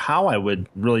if or how I would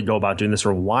really go about doing this,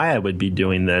 or why I would be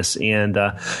doing this. And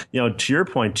to your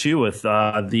point too, with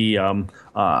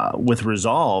with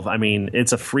Resolve, I mean,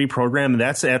 it's a free program.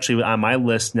 That's actually on my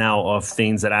list now of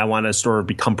things that I want to sort of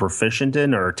become proficient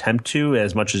in, or attempt to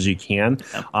as much as you can,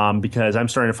 because I'm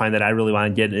starting to find that I really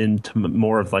want to get into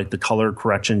more of like the color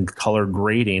correction, color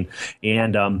grading,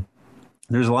 and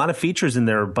there's a lot of features in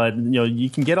there, but you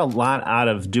can get a lot out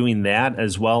of doing that,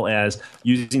 as well as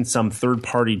using some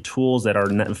third-party tools that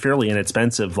are fairly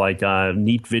inexpensive, like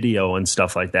Neat Video and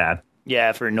stuff like that.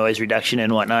 Yeah, for noise reduction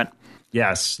and whatnot.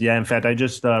 Yes. Yeah. In fact, I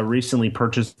just recently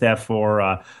purchased that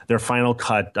for their Final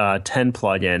Cut 10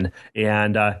 plugin,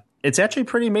 and it's actually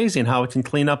pretty amazing how it can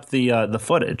clean up the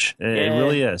footage. It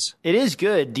really is. It is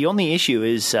good. The only issue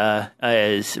is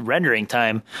rendering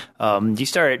time. You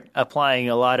start applying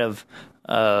a lot of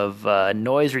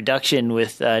noise reduction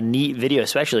with neat video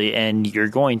especially, and you're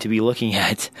going to be looking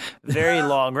at very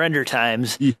long render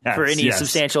times for any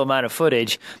substantial amount of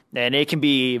footage, and it can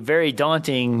be very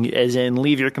daunting, as in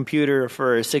leave your computer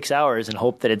for 6 hours and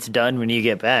hope that it's done when you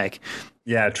get back.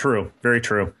 Yeah, true. Very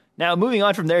true. Now, moving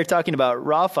on from there, talking about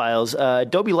RAW files,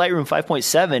 Adobe Lightroom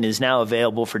 5.7 is now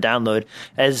available for download,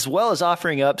 as well as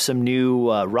offering up some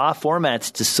new RAW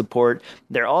formats to support.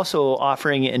 They're also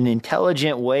offering an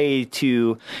intelligent way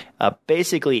to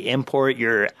basically import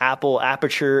your Apple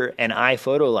Aperture and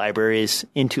iPhoto libraries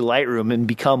into Lightroom and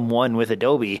become one with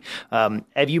Adobe.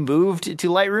 Have you moved to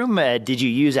Lightroom? Did you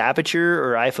use Aperture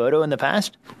or iPhoto in the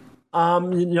past?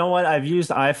 You know what? I've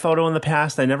used iPhoto in the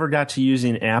past. I never got to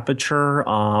using Aperture.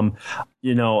 I'm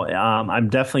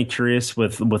definitely curious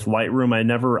with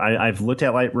Lightroom. I've looked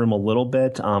at Lightroom a little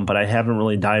bit, but I haven't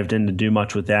really dived in to do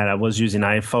much with that. I was using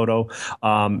iPhoto.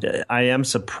 I am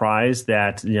surprised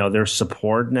that, there's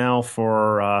support now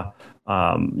for,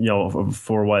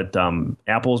 for what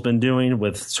Apple's been doing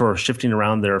with sort of shifting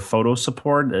around their photo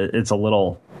support. It's a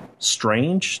little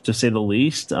strange, to say the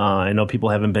least. I know people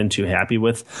haven't been too happy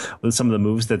with some of the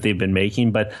moves that they've been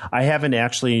making, but I haven't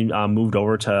actually moved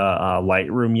over to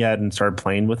Lightroom yet and started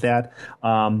playing with that.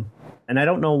 And I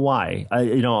don't know why.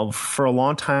 For a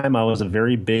long time, I was a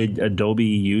very big Adobe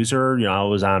user. I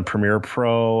was on Premiere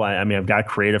Pro. I've got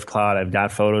Creative Cloud. I've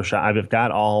got Photoshop. I've got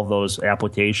all of those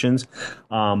applications.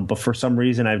 But for some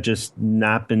reason, I've just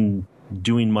not been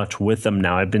doing much with them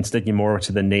now. I've been sticking more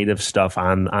to the native stuff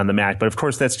on the Mac. But of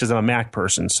course, that's because I'm a Mac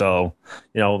person. So,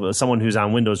 someone who's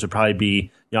on Windows would probably be,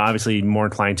 obviously more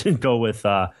inclined to go with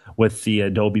the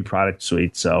Adobe product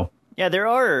suite. So. Yeah, there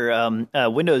are,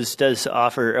 Windows does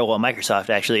offer, Microsoft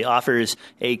actually offers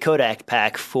a Kodak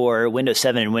pack for Windows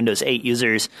 7 and Windows 8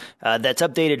 users that's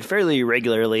updated fairly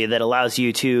regularly, that allows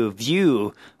you to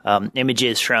view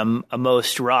images from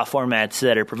most RAW formats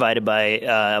that are provided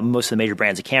by most of the major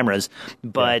brands of cameras.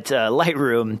 But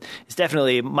Lightroom is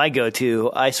definitely my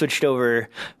go-to. I switched over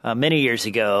many years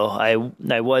ago. I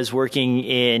was working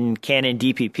in Canon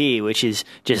DPP, which is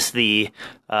just the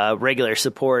regular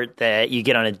support that you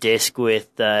get on a disc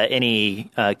with any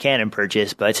Canon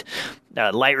purchase, but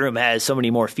Lightroom has so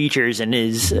many more features and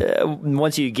is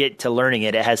once you get to learning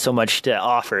it, it has so much to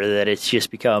offer that it's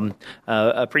just become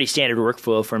a pretty standard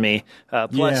workflow for me.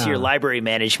 Plus, your library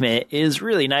management is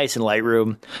really nice in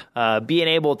Lightroom. Being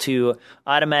able to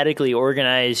automatically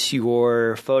organize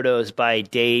your photos by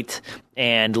date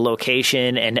and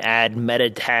location and add meta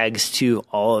tags to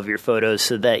all of your photos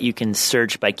so that you can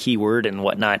search by keyword and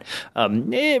whatnot.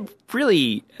 It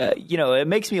really, it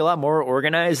makes me a lot more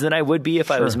organized than I would be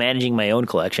if I was managing my own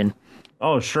collection.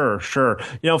 Oh, sure.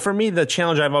 For me, the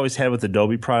challenge I've always had with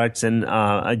Adobe products, and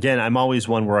again, I'm always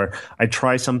one where I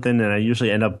try something and I usually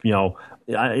end up,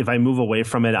 if I move away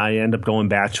from it, I end up going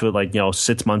back to it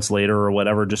 6 months later or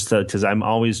whatever, just because I'm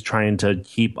always trying to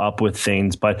keep up with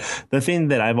things. But the thing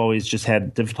that I've always just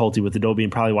had difficulty with Adobe,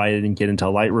 and probably why I didn't get into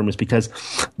Lightroom, is because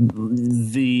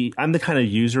I'm the kind of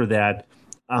user that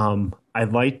I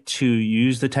like to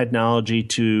use the technology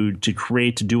to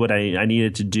create, to do what I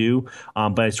needed to do.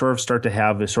 But I sort of start to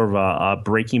have a sort of a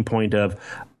breaking point of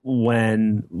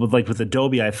when, with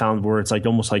Adobe, I found where it's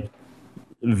almost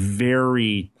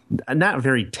not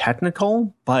very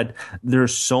technical, but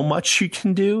there's so much you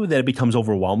can do that it becomes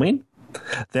overwhelming,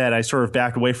 that I sort of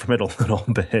backed away from it a little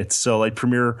bit. So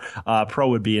Premiere Pro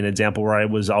would be an example where I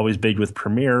was always big with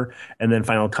Premiere, and then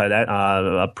Final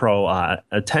Cut Pro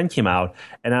 10 came out,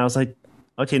 and I was like,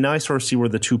 okay, now I sort of see where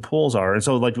the two poles are. And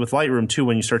so with Lightroom too,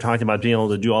 when you start talking about being able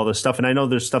to do all this stuff, and I know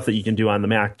there's stuff that you can do on the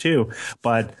Mac too,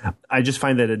 but I just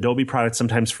find that Adobe products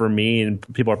sometimes, for me, and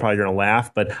people are probably going to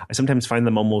laugh, but I sometimes find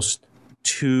them almost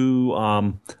too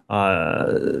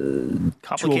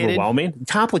overwhelming.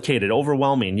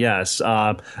 Yes.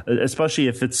 Especially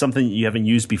if it's something you haven't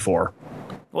used before.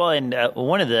 Well, and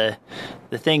one of the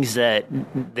things that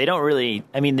they don't really,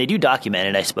 they do document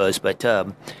it, I suppose, but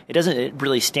it doesn't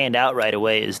really stand out right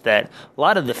away, is that a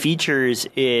lot of the features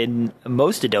in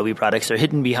most Adobe products are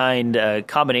hidden behind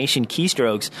combination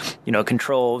keystrokes,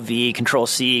 Control V, Control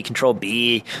C, Control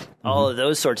B, all of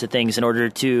those sorts of things in order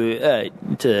to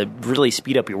really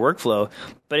speed up your workflow.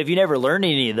 But if you never learn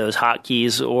any of those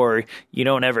hotkeys, or you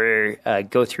don't ever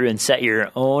go through and set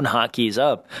your own hotkeys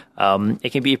up,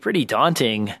 it can be pretty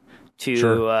daunting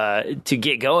to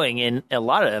get going in a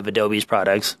lot of Adobe's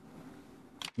products.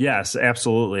 Yes,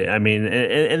 absolutely. I mean,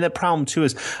 and the problem too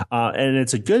is, and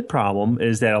it's a good problem,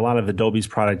 is that a lot of Adobe's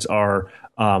products are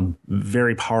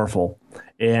very powerful.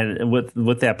 And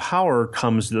with that power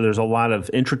comes, there's a lot of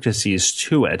intricacies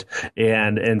to it.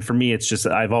 And for me, it's just,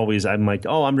 I'm like,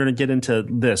 oh, I'm going to get into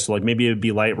this. Like maybe it'd be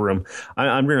Lightroom.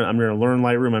 I'm going to learn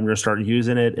Lightroom. I'm going to start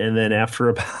using it. And then after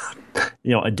about,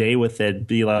 a day with it,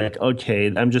 be like,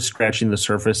 okay, I'm just scratching the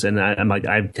surface. And I'm like,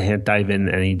 I can't dive in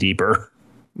any deeper.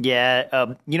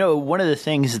 Yeah. One of the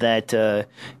things that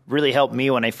really helped me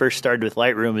when I first started with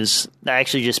Lightroom is I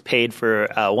actually just paid for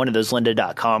one of those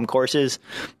lynda.com courses.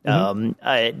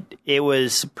 It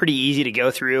was pretty easy to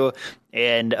go through,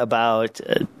 and about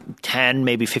 10,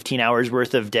 maybe 15 hours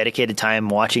worth of dedicated time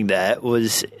watching that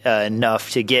was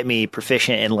enough to get me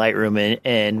proficient in Lightroom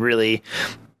and really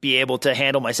be able to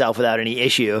handle myself without any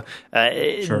issue.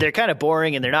 Sure. They're kind of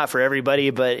boring and they're not for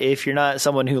everybody, but if you're not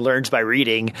someone who learns by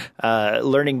reading,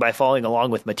 learning by following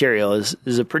along with material is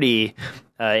a pretty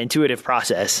intuitive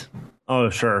process.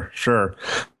 Oh, sure.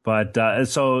 But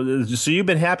so you've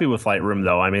been happy with Lightroom,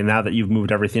 though? I mean, now that you've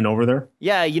moved everything over there?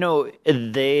 Yeah,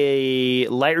 the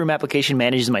Lightroom application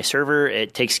manages my server.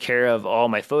 It takes care of all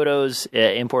my photos,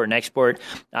 import and export.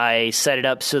 I set it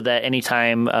up so that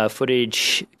anytime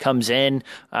footage comes in,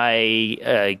 I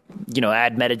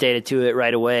add metadata to it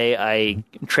right away. I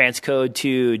transcode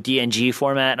to DNG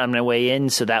format on my way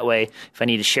in, so that way, if I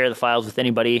need to share the files with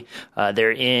anybody,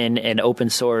 they're in an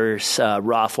open source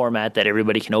raw format that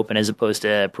everybody can open, as opposed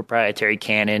to proprietary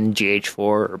Canon GH4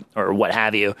 or what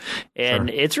have you. And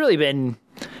Sure.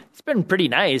 It's been pretty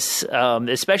nice,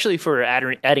 especially for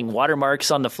adding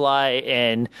watermarks on the fly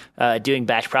and doing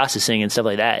batch processing and stuff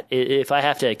like that. If I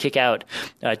have to kick out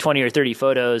 20 or 30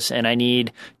 photos and I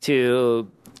need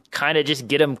to kind of just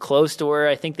get them close to where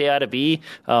I think they ought to be,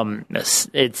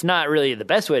 it's not really the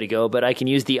best way to go, but I can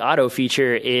use the auto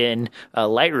feature in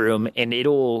Lightroom, and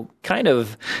it'll kind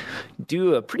of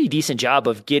do a pretty decent job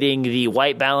of getting the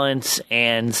white balance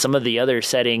and some of the other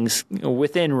settings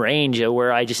within range of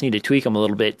where I just need to tweak them a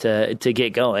little bit to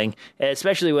get going,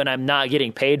 especially when I'm not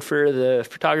getting paid for the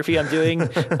photography I'm doing.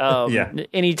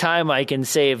 Anytime I can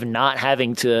save not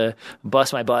having to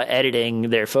bust my butt editing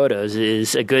their photos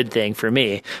is a good thing for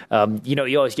me.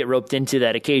 You always get roped into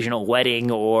that occasional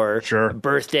wedding or Sure.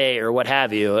 birthday or what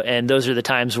have you, and those are the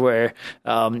times where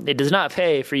it does not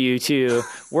pay for you to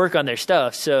work on their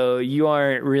stuff, so you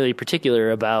aren't really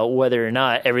particular about whether or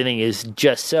not everything is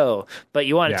just so, but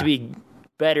you want it to be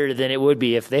better than it would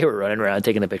be if they were running around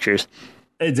taking the pictures.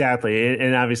 Exactly.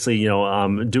 And obviously,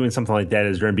 doing something like that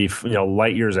is going to be,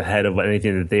 light years ahead of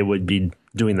anything that they would be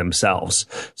doing themselves.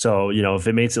 So, if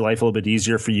it makes life a little bit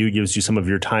easier for you, gives you some of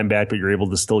your time back, but you're able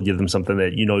to still give them something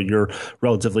that, you're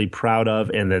relatively proud of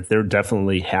and that they're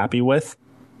definitely happy with.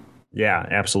 Yeah,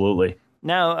 absolutely.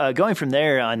 Now, going from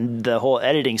there on the whole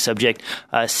editing subject,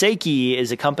 Seiki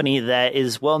is a company that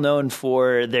is well known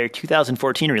for their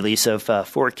 2014 release of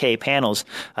 4K panels.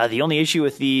 The only issue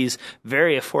with these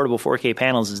very affordable 4K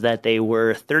panels is that they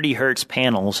were 30 hertz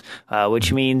panels,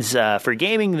 which means for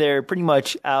gaming, they're pretty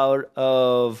much out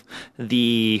of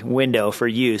the window for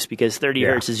use because 30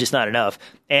 hertz is just not enough.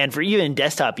 And for even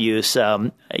desktop use,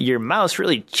 your mouse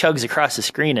really chugs across the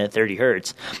screen at 30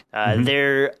 hertz.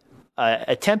 They're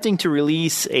attempting to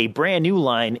release a brand new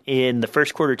line in the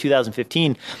first quarter of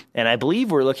 2015, and I believe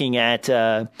we're looking at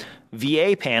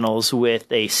VA panels with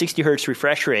a 60 hertz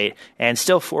refresh rate and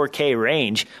still 4K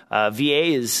range. VA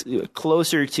is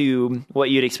closer to what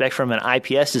you'd expect from an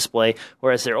IPS display,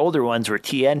 whereas their older ones were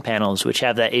TN panels, which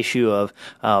have that issue of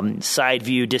side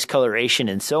view discoloration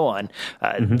and so on.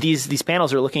 These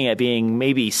panels are looking at being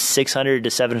maybe $600 to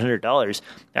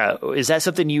 $700. Is that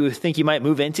something you think you might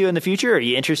move into in the future? Are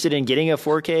you interested in getting a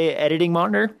 4K editing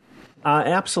monitor?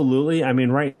 Absolutely. I mean,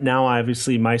 right now,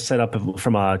 obviously, my setup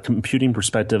from a computing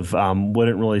perspective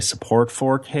wouldn't really support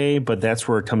 4K, but that's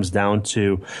where it comes down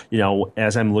to,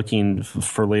 as I'm looking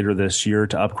for later this year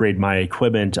to upgrade my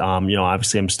equipment,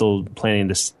 obviously I'm still planning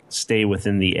to stay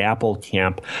within the Apple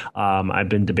camp. I've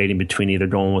been debating between either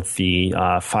going with the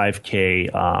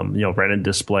 5K, Retina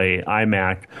display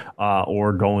iMac,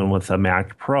 or going with a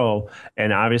Mac Pro.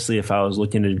 And obviously, if I was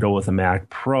looking to go with a Mac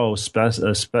Pro,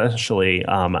 especially,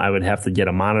 I would have to get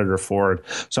a monitor for it.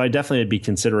 So I definitely would be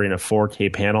considering a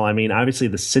 4K panel. I mean, obviously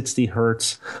the 60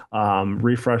 hertz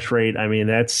refresh rate, I mean,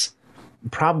 that's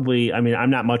probably,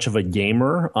 I'm not much of a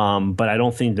gamer, but I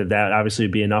don't think that obviously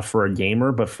would be enough for a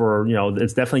gamer, but for,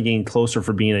 it's definitely getting closer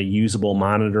for being a usable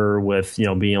monitor with,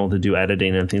 being able to do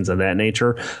editing and things of that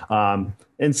nature.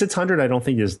 And 600, I don't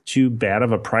think is too bad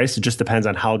of a price. It just depends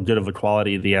on how good of a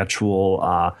quality the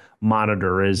actual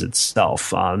monitor is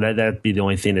itself. That'd be the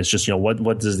only thing. It's just,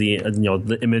 what does the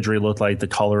imagery look like, the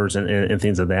colors and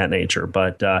things of that nature.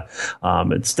 But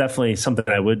it's definitely something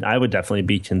I would definitely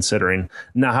be considering.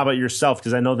 Now, how about yourself?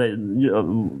 Because I know that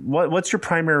what's your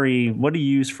primary? What do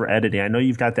you use for editing? I know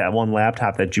you've got that one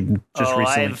laptop that you just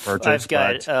recently purchased. I've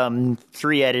got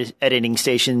 3 editing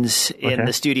stations in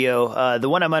the studio. The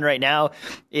one I'm on right now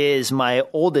is my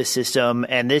oldest system,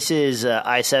 and this is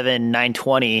i7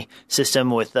 920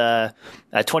 system with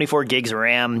 24 gigs of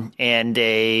RAM and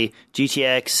a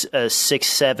GTX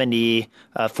 670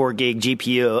 4 gig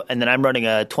GPU, and then I'm running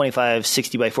a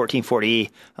 2560 by 1440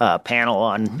 panel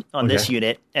on this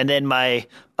unit. And then my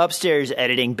upstairs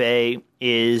editing bay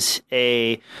is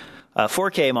a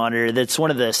 4K monitor that's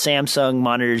one of the Samsung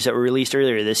monitors that were released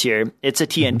earlier this year. It's a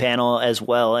TN panel as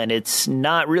well, and it's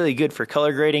not really good for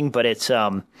color grading, but it's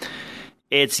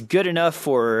good enough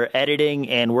for editing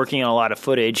and working on a lot of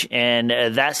footage. And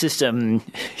that system,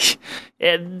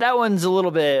 that one's a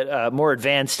little bit more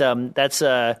advanced. That's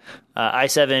a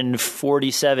i7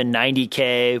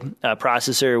 4790K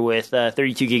processor with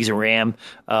 32 gigs of RAM.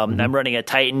 I'm running a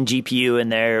Titan GPU in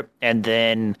there, and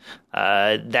then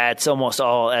that's almost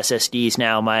all SSDs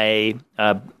now. My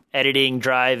editing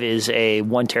drive is a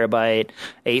 1 terabyte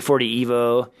 840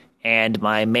 EVO, and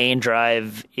my main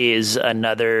drive is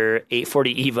another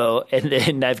 840 EVO, and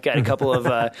then I've got a couple of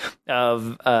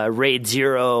RAID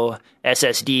 0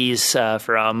 SSDs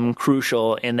from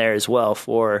Crucial in there as well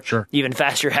for even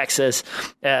faster access.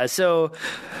 So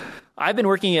I've been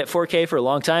working at 4K for a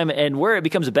long time, and where it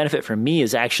becomes a benefit for me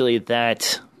is actually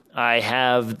that I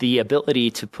have the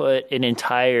ability to put an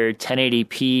entire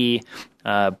 1080p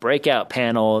breakout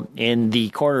panel in the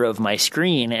corner of my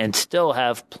screen and still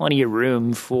have plenty of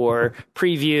room for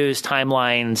previews,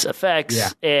 timelines,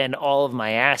 effects, and all of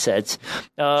my assets.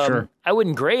 I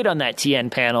wouldn't grade on that TN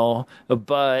panel,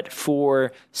 but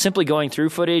for simply going through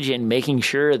footage and making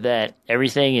sure that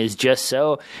everything is just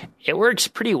so, it works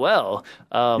pretty well.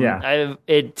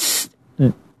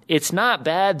 It's not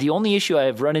bad. The only issue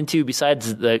I've run into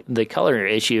besides the color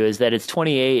issue is that it's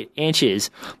 28 inches.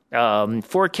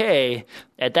 4K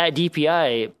at that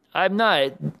DPI, I'm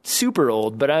not super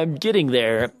old, but I'm getting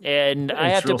there, and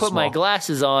I have to put my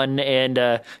glasses on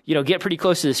and get pretty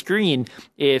close to the screen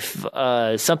if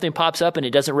something pops up and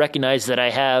it doesn't recognize that I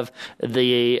have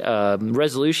the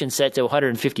resolution set to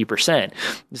 150%.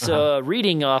 So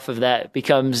reading off of that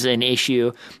becomes an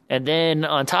issue, and then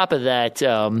on top of that,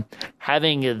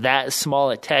 having that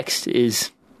small a text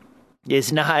is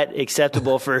not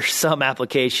acceptable for some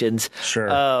applications.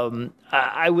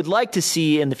 I would like to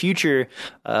see in the future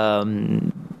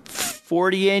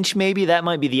 40-inch maybe. That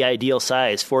might be the ideal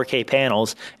size, 4K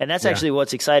panels. And that's actually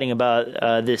what's exciting about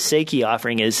this Seiki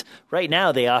offering is right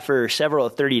now they offer several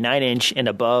 39-inch and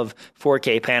above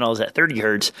 4K panels at 30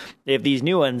 hertz. If these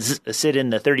new ones sit in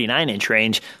the 39-inch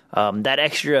range, that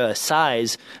extra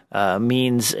size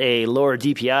means a lower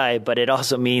DPI, but it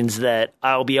also means that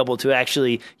I'll be able to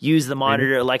actually use the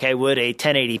monitor like I would a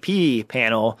 1080p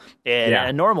panel in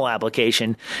a normal application.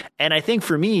 And I think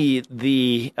for me,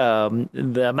 the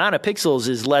amount of pixels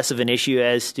is less of an issue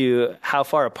as to how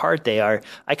far apart they are.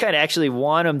 I kind of actually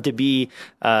want them to be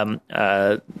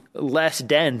less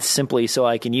dense simply so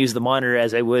I can use the monitor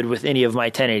as I would with any of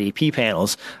my 1080p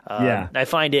panels. I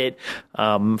find it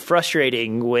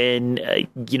frustrating when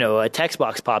a text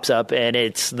box pops up and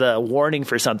it's the warning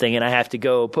for something and I have to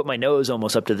go put my nose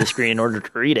almost up to the screen in order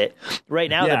to read it. Right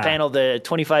now, the panel, the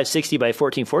 2560 by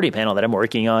 1440 panel that I'm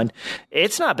working on,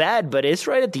 it's not bad, but it's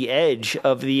right at the edge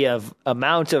of the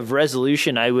amount of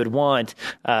resolution I would want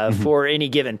for any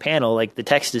given panel. Like the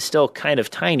text is still kind of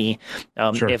tiny.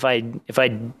 If I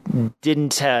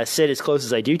didn't sit as close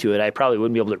as I do to it, I probably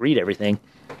wouldn't be able to read everything.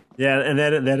 Yeah, and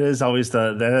that is always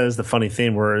the funny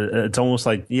thing where it's almost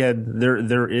like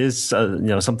there is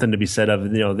something to be said of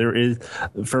there is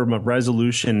from a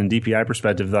resolution and DPI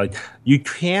perspective, like you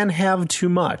can have too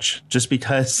much just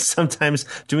because sometimes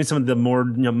doing some of the more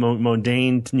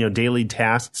mundane daily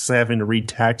tasks, having to read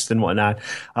text and whatnot,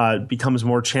 becomes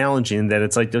more challenging. That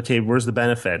it's like, okay, where's the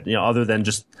benefit other than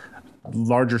just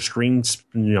larger screen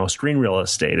real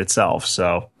estate itself.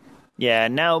 So. Yeah.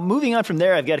 Now, moving on from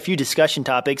there, I've got a few discussion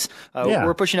topics.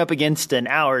 We're pushing up against an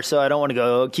hour, so I don't want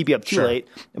to keep you up too late.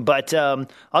 But I'll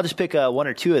just pick one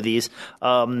or two of these.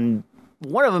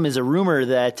 One of them is a rumor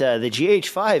that the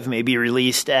GH5 may be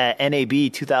released at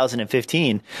NAB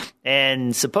 2015,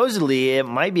 and supposedly it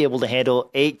might be able to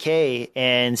handle 8K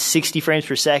and 60 frames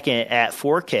per second at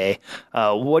 4K.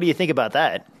 What do you think about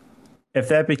that? If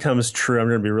that becomes true, I'm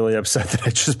going to be really upset that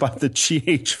I just bought the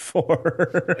GH4.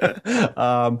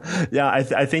 Yeah,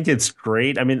 I think it's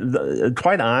great. I mean,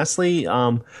 quite honestly,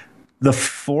 the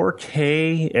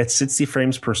 4K at 60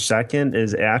 frames per second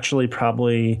is actually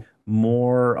probably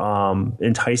more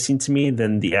enticing to me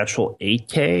than the actual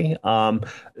 8K.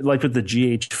 Like with the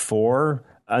GH4.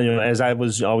 As I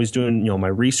was always doing, my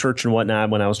research and whatnot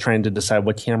when I was trying to decide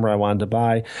what camera I wanted to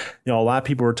buy, a lot of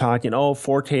people were talking,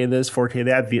 4K this, 4K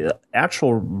that. The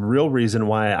actual real reason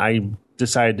why I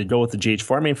decided to go with the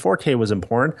GH4, I mean, 4K was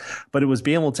important, but it was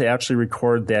being able to actually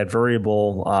record that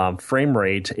variable frame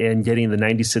rate and getting the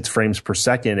 96 frames per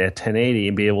second at 1080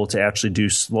 and be able to actually do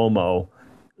slow-mo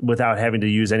without having to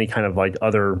use any kind of like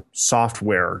other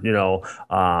software,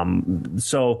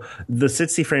 So the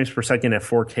 60 frames per second at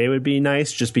 4K would be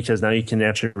nice just because now you can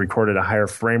actually record at a higher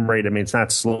frame rate. I mean, it's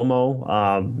not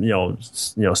slow-mo,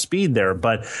 speed there,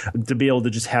 but to be able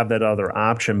to just have that other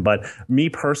option. But me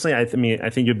personally, I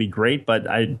think it'd be great, but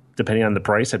depending on the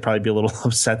price, I'd probably be a little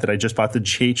upset that I just bought the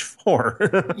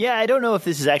GH4. Yeah, I don't know if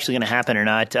this is actually going to happen or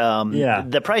not.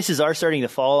 The prices are starting to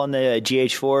fall on the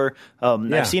GH4.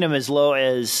 I've seen them as low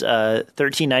as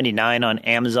 $13.99 on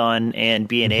Amazon and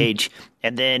B&H.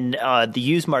 And then the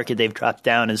used market, they've dropped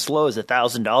down as low as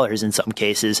 $1,000 in some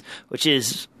cases, which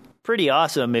is pretty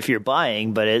awesome if you're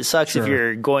buying, but it sucks if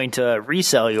you're going to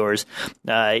resell yours.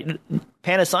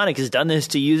 Panasonic has done this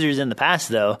to users in the past,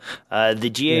 though. The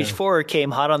GH4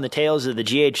 came hot on the tails of the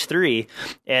GH3,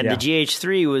 and the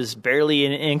GH3 was barely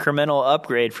an incremental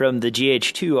upgrade from the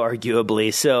GH2,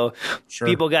 arguably. So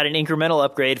people got an incremental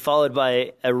upgrade followed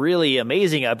by a really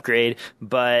amazing upgrade,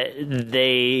 but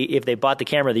if they bought the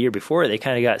camera the year before, they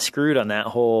kind of got screwed on that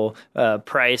whole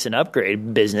price and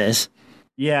upgrade business.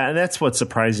 Yeah, and that's what's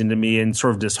surprising to me and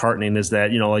sort of disheartening is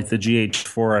that, like the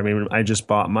GH4, I mean, I just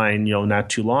bought mine,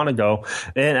 not too long ago,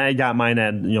 and I got mine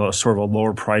at, sort of a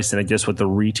lower price than I guess what the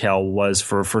retail was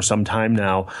for some time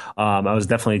now. I was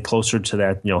definitely closer to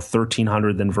that,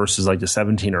 $1,300 than versus like the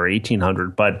 $1,700 or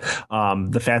 $1,800. But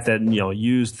the fact that,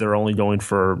 used, they're only going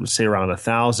for, say, around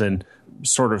 $1,000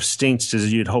 sort of stinks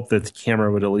because you'd hope that the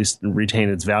camera would at least retain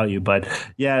its value. But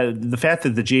yeah, the fact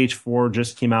that the GH4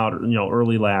 just came out,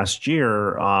 early last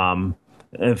year,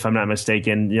 if I'm not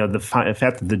mistaken, the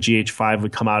fact that the GH5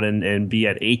 would come out and be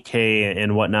at 8K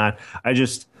and whatnot, I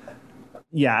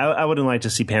wouldn't like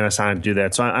to see Panasonic do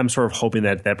that. So I'm sort of hoping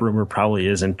that rumor probably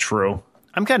isn't true.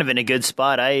 I'm kind of in a good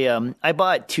spot. I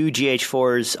bought two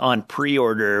GH4s on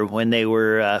pre-order when they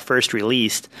were first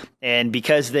released, and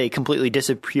because they completely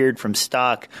disappeared from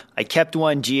stock, I kept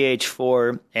one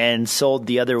GH4 and sold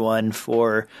the other one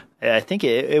for I think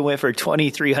it went for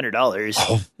 $2,300.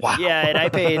 Oh, wow. Yeah, and I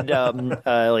paid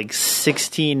like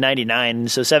 $16.99,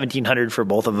 so $1,700 for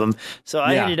both of them. So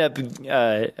I ended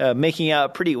up making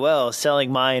out pretty well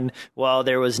selling mine while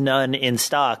there was none in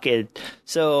stock.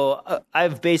 So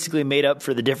I've basically made up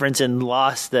for the difference in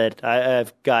loss that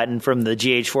I've gotten from the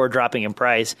GH4 dropping in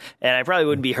price, and I probably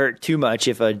wouldn't be hurt too much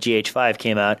if a GH5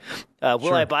 came out.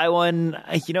 Will I buy one?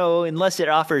 Unless it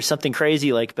offers something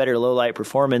crazy like better low light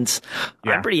performance,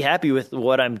 I'm pretty happy with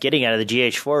what I'm getting out of the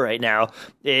GH4 right now.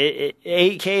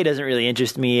 8K doesn't really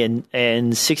interest me,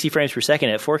 and 60 frames per second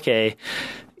at 4K.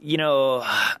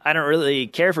 I don't really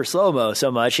care for slow-mo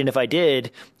so much, and if I did,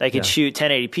 I could shoot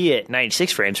 1080p at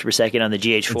 96 frames per second on the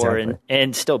GH4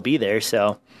 and still be there,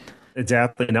 so...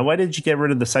 Exactly. Now, why did you get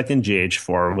rid of the second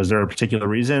GH4? Was there a particular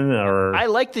reason? Or I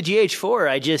like the GH4.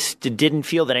 I just didn't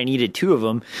feel that I needed two of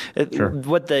them.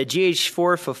 What the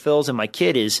GH4 fulfills in my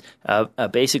kit is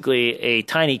basically a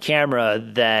tiny camera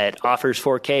that offers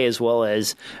 4K as well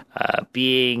as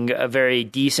being a very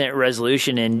decent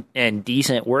resolution and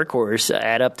decent workhorse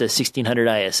at up to 1600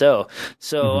 ISO.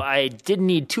 So I didn't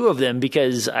need two of them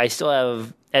because I still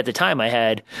have, at the time I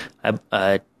had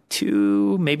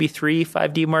two, maybe three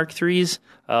 5D Mark IIIs.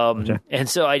 And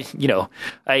so I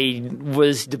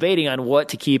was debating on what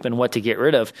to keep and what to get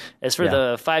rid of. As for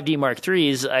the 5D Mark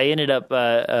IIIs, I ended up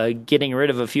getting rid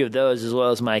of a few of those as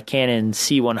well as my Canon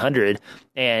C100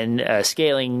 and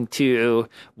scaling to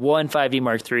one 5D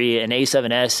Mark III, an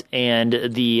A7S, and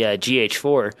the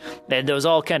GH4. And those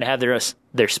all kind of have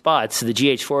their spots. The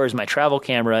GH4 is my travel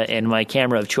camera and my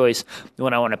camera of choice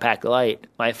when I want to pack light.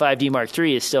 My 5D Mark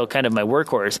III is still kind of my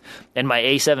workhorse. And my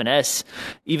A7S,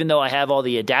 even though I have all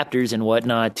the the adapters and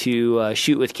whatnot to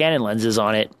shoot with Canon lenses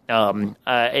on it.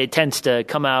 It tends to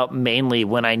come out mainly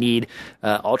when I need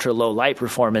ultra low light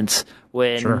performance.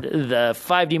 When the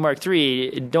 5D Mark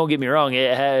III, don't get me wrong,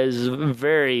 it has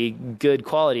very good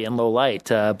quality in low light,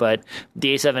 but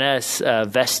the A7S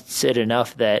vests it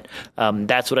enough that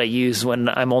that's what I use when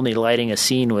I'm only lighting a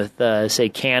scene with, say,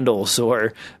 candles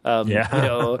or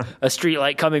a street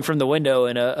light coming from the window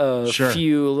and a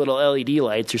few little LED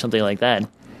lights or something like that.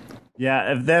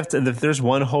 Yeah, if there's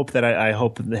one hope that I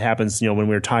hope that happens, when we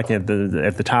were talking at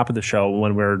the top of the show,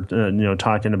 when we were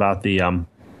talking about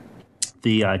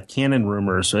the Canon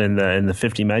rumors in the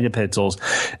 50 megapixels,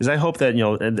 is I hope that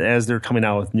as they're coming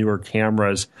out with newer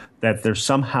cameras, that there's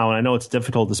somehow, and I know it's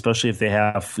difficult, especially if they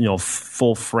have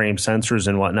full frame sensors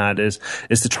and whatnot, is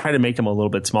to try to make them a little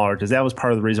bit smaller, because that was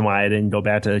part of the reason why I didn't go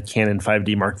back to Canon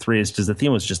 5D Mark III, is because the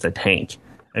thing was just a tank.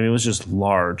 I mean, it was just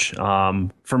large.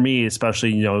 For me,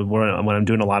 especially, when I'm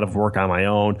doing a lot of work on my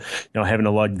own, having to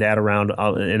lug that around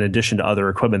in addition to other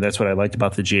equipment. That's what I liked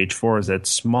about the GH4, is that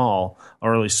small,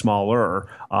 or really smaller.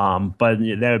 But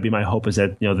that would be my hope, is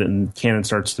that, that Canon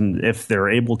starts to, if they're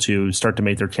able to, start to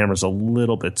make their cameras a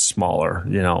little bit smaller,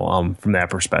 from that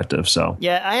perspective. So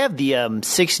yeah, I have the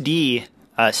 6D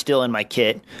still in my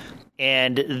kit.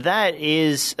 And that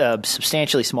is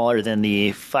substantially smaller than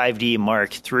the 5D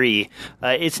Mark III.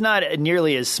 It's not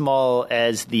nearly as small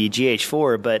as the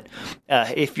GH4, but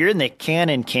if you're in the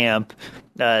Canon camp,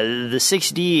 the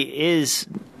 6D is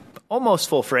almost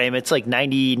full frame. It's like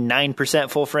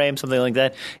 99% full frame, something like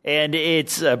that. And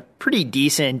it's a pretty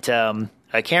decent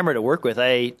camera to work with.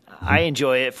 I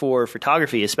enjoy it for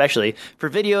photography, especially. For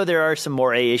video, there are some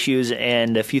more issues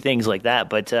and a few things like that,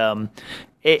 but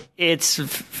it's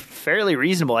fairly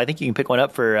reasonable. I think you can pick one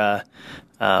up for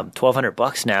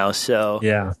 $1,200 now. So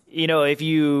yeah, if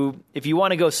you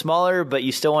want to go smaller but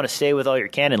you still want to stay with all your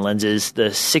Canon lenses, the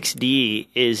 6D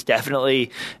is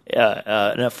definitely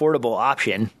an affordable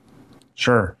option.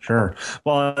 Sure.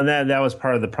 Well, and that was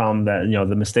part of the problem, that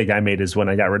the mistake I made is when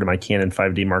I got rid of my Canon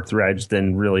 5D Mark III, I just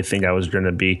didn't really think I was going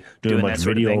to be doing much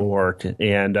video work,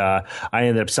 and I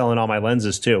ended up selling all my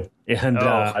lenses too. And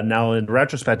now in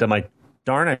retrospect, I'm like,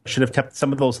 darn, I should have kept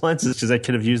some of those lenses, because I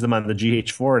could have used them on the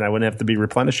GH4 and I wouldn't have to be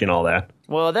replenishing all that.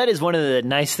 Well, that is one of the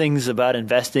nice things about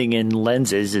investing in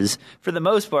lenses, is for the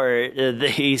most part,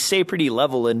 they stay pretty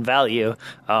level in value.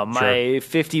 My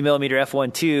 50 millimeter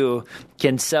f1.2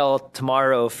 can sell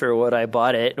tomorrow for what I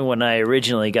bought it when I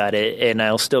originally got it, and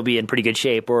I'll still be in pretty good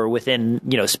shape, or within,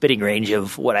 spitting range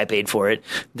of what I paid for it,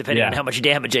 depending on how much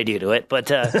damage I do to it. But,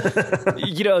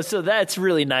 so that's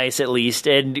really nice, at least.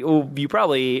 And you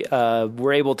probably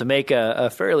were able to make a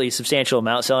fairly substantial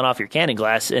amount selling off your Canon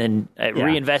glass, and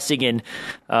reinvesting in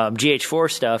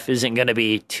GH4 stuff isn't going to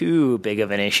be too big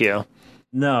of an issue.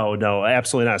 No,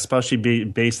 absolutely not. Especially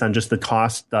based on just the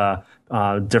cost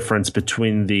difference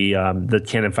between the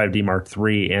Canon 5D Mark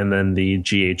III and then the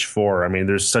GH4. I mean,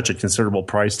 there's such a considerable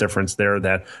price difference there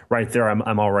that right there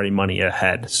I'm already money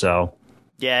ahead. So.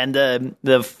 Yeah, and the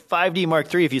 5D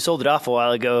Mark III, if you sold it off a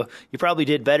while ago, you probably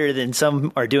did better than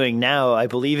some are doing now. I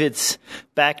believe it's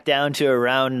back down to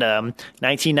around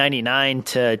 $1,999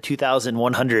 to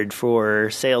 $2,100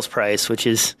 for sales price, which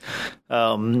is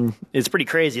it's pretty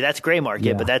crazy. That's gray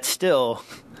market, but that's still...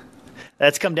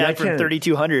 That's come down from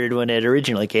 $3,200 when it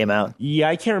originally came out. Yeah,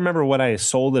 I can't remember what I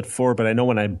sold it for, but I know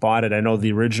when I bought it, I know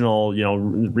the original,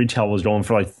 retail was going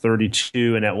for like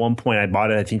 $32, and at one point I bought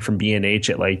it, I think, from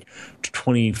B&H at like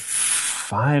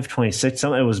 25, 26,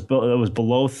 something. It was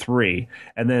below $3,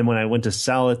 and then when I went to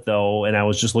sell it though, and I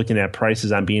was just looking at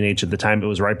prices on B&H at the time, it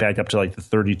was right back up to like the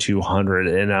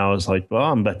 $3,200, and I was like, well,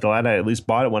 I'm glad I at least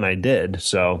bought it when I did.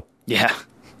 So yeah.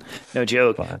 No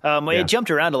joke. It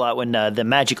jumped around a lot when the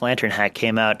Magic Lantern hack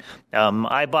came out.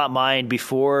 I bought mine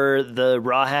before the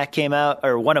RAW hack came out,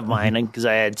 or one of mine, because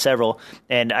I had several,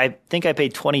 and I think I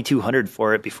paid $2,200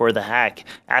 for it before the hack.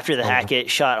 After the hack, it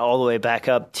shot all the way back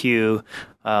up to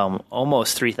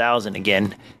almost $3,000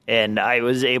 again. And I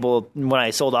was able, when I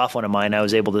sold off one of mine, I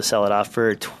was able to sell it off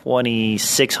for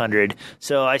 $2,600.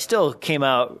 So I still came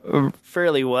out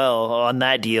fairly well on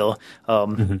that deal.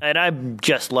 And I'm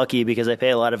just lucky because I pay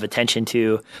a lot of attention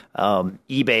to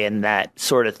eBay and that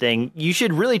sort of thing. You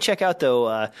should really check out,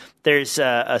 though, there's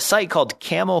a site called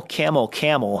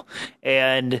Camel,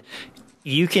 and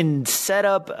you can set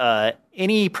up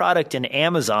any product in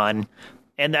Amazon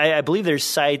And I believe there's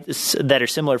sites that are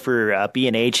similar for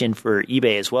B&H and for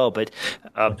eBay as well. But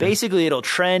basically, it'll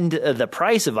trend the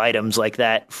price of items like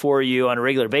that for you on a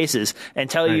regular basis and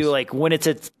tell you like when it's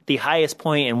at the highest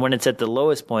point and when it's at the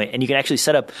lowest point. And you can actually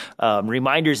set up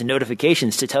reminders and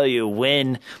notifications to tell you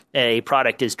when a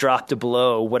product is dropped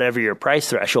below whatever your price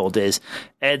threshold is.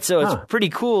 And so it's pretty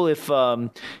cool if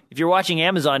you're watching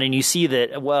Amazon and you see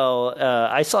that,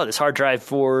 I saw this hard drive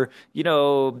for,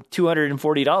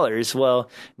 $240. Well,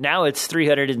 now it's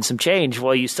 300 and some change.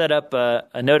 Well, you set up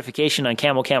a notification on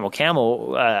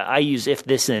Camel. I use if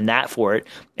this and that for it.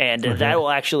 And that will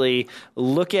actually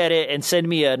look at it and send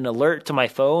me an alert to my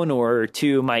phone or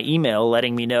to my email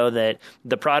letting me know that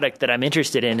the product that I'm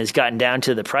interested in has gotten down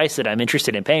to the price that I'm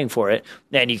interested in paying for it.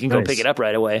 And you can go pick it up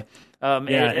right away.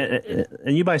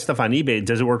 And you buy stuff on eBay.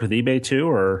 Does it work with eBay too,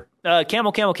 or?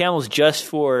 Camel is just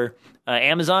for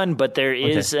Amazon, but there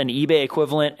is an eBay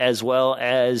equivalent as well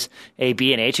as a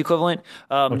B&H equivalent.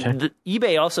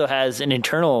 eBay also has an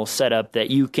internal setup that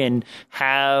you can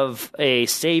have a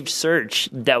saved search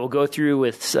that will go through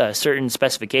with certain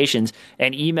specifications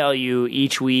and email you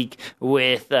each week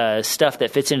with stuff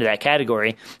that fits into that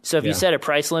category. So if you set a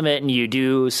price limit and you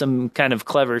do some kind of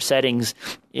clever settings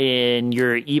in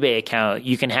your eBay account,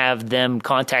 you can have them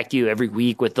contact you every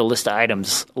week with the list of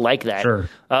items like that. Sure.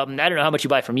 I don't know how much you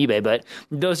buy from eBay, but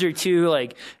those are two,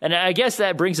 and I guess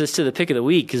that brings us to the pick of the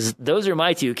week because those are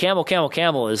my two.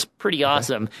 Camel is pretty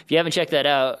awesome. If you haven't checked that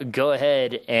out, go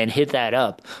ahead and hit that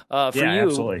up. For you,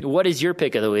 absolutely. What is your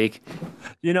pick of the week?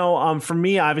 For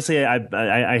me, obviously,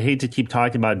 I hate to keep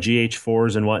talking about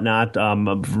GH4s and whatnot.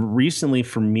 Recently,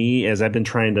 for me, as I've been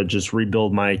trying to just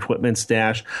rebuild my equipment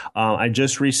stash, I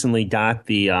just recently got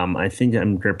the, I think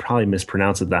I'm going to probably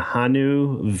mispronounce it, the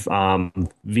Hanu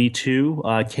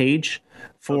V2 cage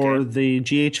for the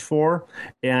GH4.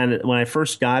 And when I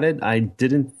first got it, I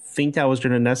didn't think I was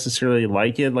going to necessarily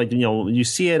like it. You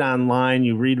see it online,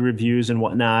 you read reviews and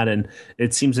whatnot, and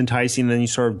it seems enticing. Then you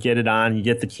sort of get it on, you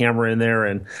get the camera in there,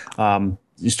 and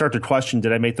you start to question,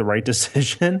 did I make the right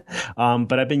decision?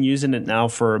 But I've been using it now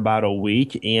for about a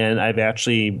week, and I've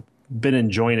actually been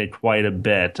enjoying it quite a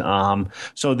bit.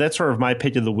 So that's sort of my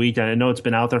pick of the week. I know it's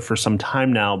been out there for some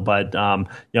time now, but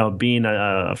being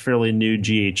a fairly new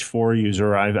GH4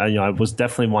 user, I was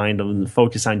definitely wanting to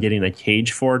focus on getting a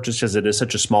cage for it, just because it is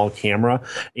such a small camera,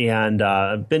 and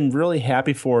I've been really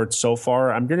happy for it so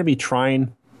far. I'm going to be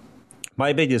trying.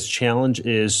 My biggest challenge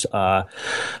is I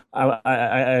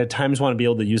at times want to be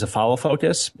able to use a follow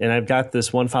focus, and I've got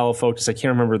this one follow focus. I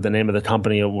can't remember the name of the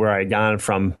company where I got it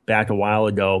from back a while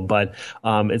ago, but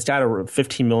it's got a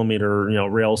 15 millimeter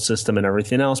rail system and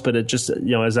everything else. But it just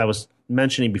as I was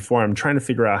mentioning before, I'm trying to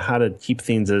figure out how to keep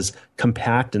things as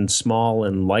compact and small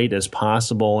and light as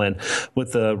possible. And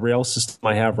with the rail system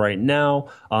I have right now,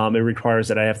 it requires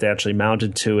that I have to actually mount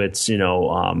it to its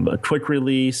a quick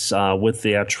release with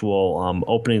the actual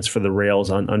openings for the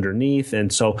rails underneath.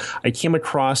 And so I came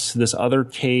across this other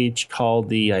cage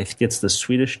called I think it's the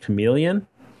Swedish Chameleon.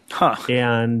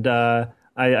 And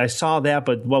I saw that,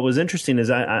 but what was interesting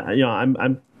is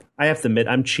I have to admit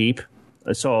I'm cheap.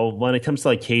 So when it comes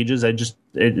to cages,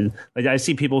 I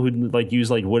see people who use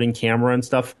wooden camera and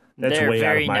stuff. That's they're way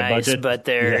very out of my nice, budget. but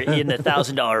they're in the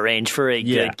 $1,000 range for a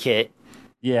good kit.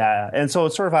 Yeah, and so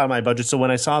it's sort of out of my budget. So when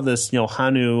I saw this,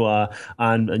 Hanu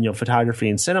on photography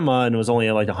and cinema, and it was only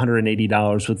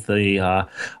 $180 with the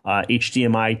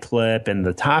HDMI clip and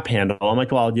the top handle, I'm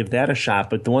like, well, I'll give that a shot.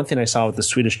 But the one thing I saw with the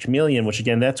Swedish Chameleon, which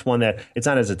again, that's one that it's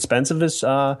not as expensive as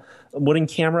wooden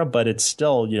camera, but it's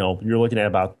still you're looking at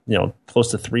about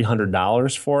close to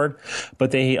 $300 for it.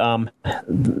 But they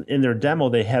in their demo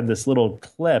they had this little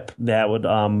clip that would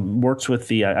works with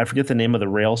the I forget the name of the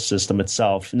rail system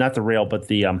itself, not the rail, but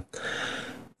the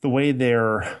way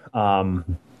their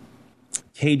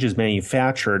cage is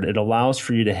manufactured. It allows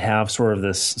for you to have sort of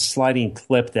this sliding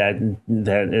clip that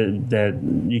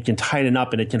you can tighten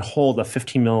up, and it can hold a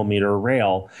 15 millimeter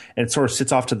rail, and it sort of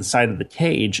sits off to the side of the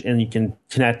cage, and you can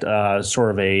connect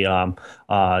sort of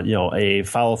a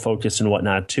follow focus and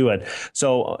whatnot to it.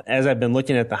 So as I've been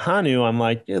looking at the Hanu, I'm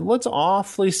like, it looks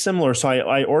awfully similar. So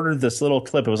I ordered this little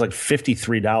clip. It was like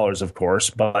 $53, of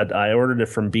course, but I ordered it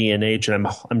from B&H, and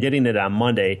I'm getting it on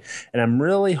Monday, and I'm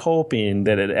really hoping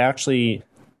that it actually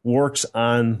works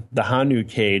on the Hanu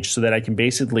cage so that I can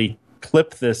basically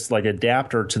clip this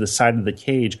adapter to the side of the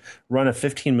cage, run a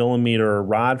 15 millimeter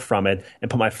rod from it,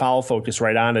 and put my follow focus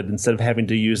right on it instead of having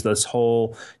to use this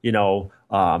whole,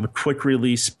 quick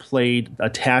release plate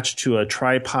attached to a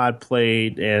tripod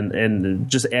plate and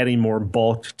just adding more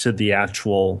bulk to the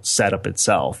actual setup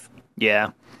itself.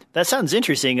 Yeah. That sounds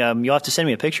interesting. You'll have to send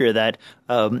me a picture of that.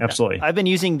 Absolutely. I've been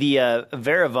using the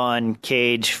Varavon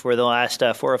cage for the last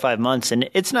 4 or 5 months, and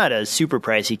it's not a super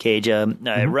pricey cage.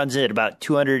 It runs at about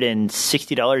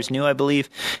 $260 new, I believe.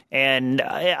 And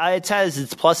it has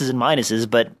its pluses and minuses,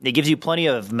 but it gives you plenty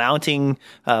of mounting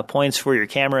points for your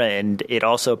camera, and it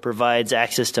also provides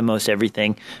access to most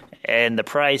everything. And the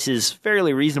price is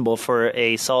fairly reasonable for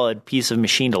a solid piece of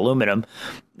machined aluminum.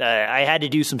 I had to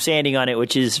do some sanding on it,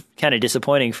 which is kind of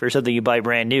disappointing for something you buy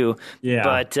brand new. Yeah.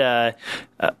 But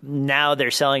now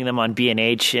they're selling them on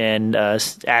B&H and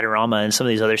Adorama and some of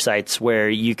these other sites where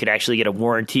you could actually get a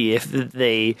warranty if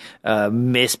they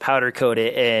miss powder coat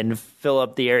it and fill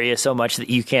up the area so much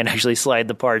that you can't actually slide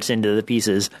the parts into the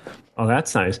pieces. Oh,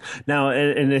 that's nice. Now,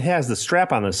 and it has the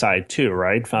strap on the side too,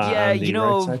 right? Yeah,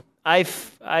 right side?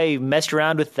 I messed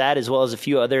around with that as well as a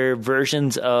few other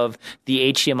versions of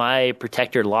the HDMI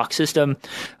protector lock system.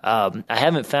 I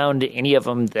haven't found any of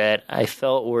them that I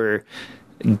felt were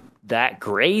that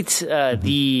great.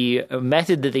 The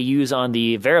method that they use on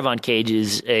the Varavon cage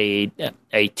is a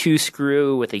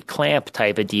 2-screw with a clamp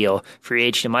type of deal for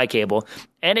your HDMI cable.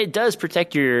 And it does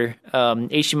protect your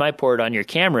HDMI port on your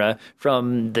camera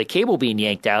from the cable being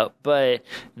yanked out, but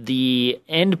the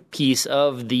end piece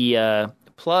of the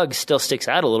plug still sticks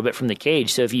out a little bit from the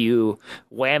cage. So if you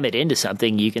wham it into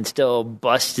something, you can still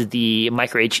bust the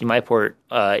micro HDMI port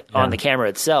on the camera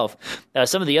itself.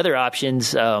 Some of the other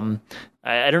options,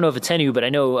 I don't know if it's Henu, but I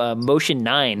know Motion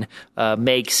 9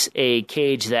 makes a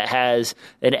cage that has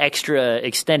an extra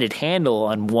extended handle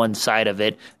on one side of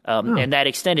it. And that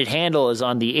extended handle is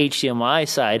on the HDMI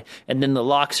side, and then the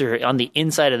locks are on the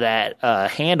inside of that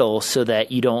handle so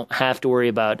that you don't have to worry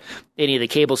about any of the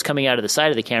cables coming out of the side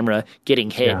of the camera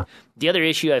getting hit. Yeah. The other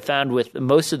issue I found with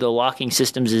most of the locking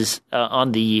systems is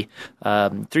on the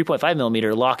 3.5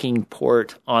 millimeter locking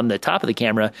port on the top of the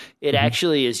camera. It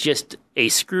actually is just a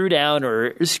screw down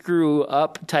or screw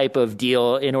up type of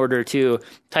deal in order to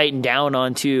tighten down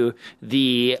onto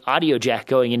the audio jack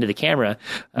going into the camera.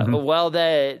 While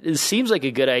that seems like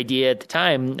a good idea at the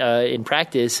time, in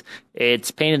practice,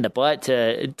 it's pain in the butt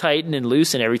to tighten and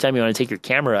loosen every time you want to take your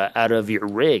camera out of your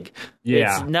rig.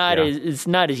 Yeah, it's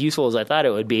not as useful as I thought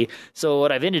it would be. So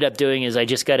what I've ended up doing is I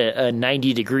just got a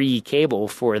 90-degree cable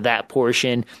for that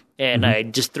portion, and I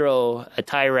just throw a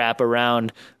tie wrap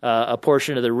around a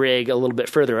portion of the rig a little bit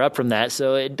further up from that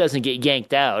so it doesn't get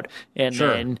yanked out. And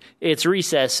then it's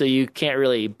recessed so you can't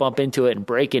really bump into it and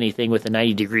break anything with a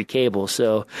 90-degree cable.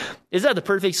 So it's not the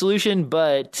perfect solution,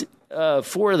 but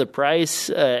for the price,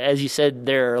 as you said,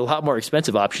 there are a lot more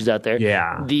expensive options out there.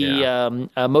 The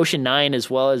Motion 9 as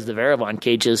well as the Varavon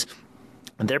cages,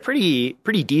 they're pretty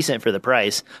decent for the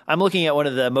price. I'm looking at one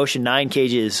of the Motion 9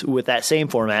 cages with that same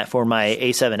format for my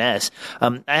A7S.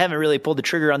 I haven't really pulled the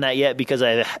trigger on that yet because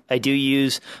I do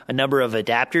use a number of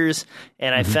adapters,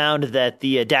 and I found that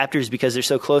the adapters, because they're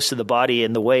so close to the body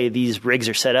and the way these rigs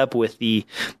are set up with the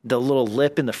little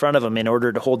lip in the front of them in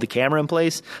order to hold the camera in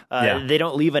place, they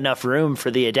don't leave enough room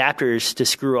for the adapters to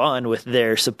screw on with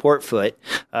their support foot.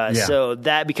 So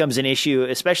that becomes an issue,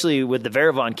 especially with the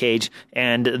Varavon cage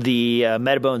and the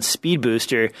Metabone speed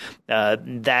booster.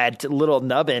 That little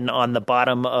nubbin on the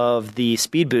bottom of the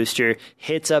speed booster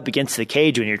hits up against the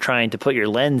cage when you're trying to put your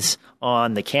lens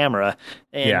on the camera.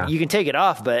 And you can take it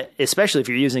off, but especially if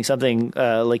you're using something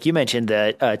like you mentioned,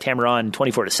 the Tamron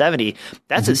 24-70,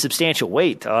 that's a substantial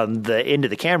weight on the end of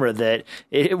the camera that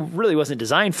it really wasn't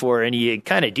designed for, and you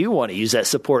kind of do want to use that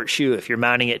support shoe if you're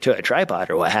mounting it to a tripod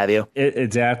or what have you.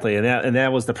 Exactly, and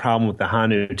that was the problem with the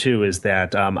Hanu too, is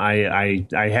that I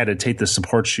had to take the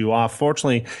support shoe off.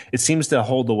 Fortunately, it seems to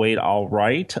hold the weight all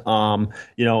right.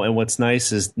 And what's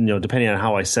nice is, depending on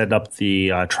how I set up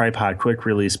the tripod quick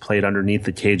release plate underneath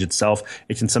the cage itself,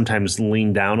 it can sometimes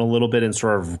lean down a little bit and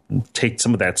sort of take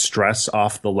some of that stress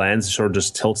off the lens. It sort of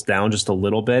just tilts down just a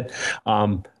little bit.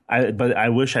 But I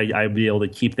wish I'd be able to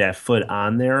keep that foot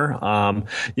on there. And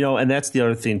that's the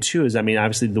other thing too, is,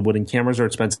 obviously the wooden cameras are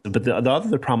expensive, but the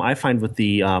other problem I find with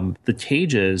the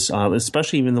cages,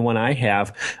 especially even the one I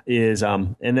have, is,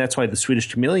 and that's why the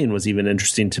Swedish Chameleon was even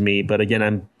interesting to me. But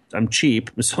again, I'm cheap,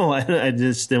 so I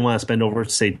just didn't want to spend over,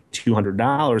 say,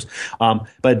 $200.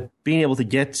 But being able to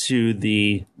get to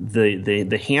the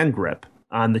hand grip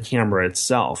on the camera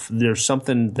itself, there's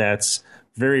something that's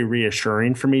very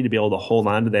reassuring for me to be able to hold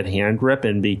on to that hand grip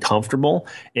and be comfortable.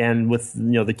 And with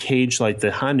the cage like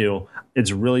the Hanu,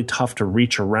 it's really tough to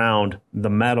reach around the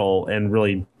metal and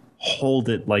really hold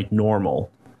it like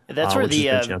normal. That's where the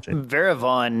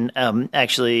Varavon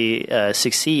actually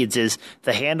succeeds, is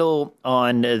the handle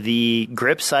on the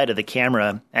grip side of the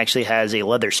camera actually has a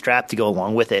leather strap to go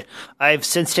along with it. I've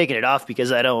since taken it off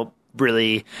because I don't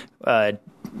really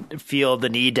feel the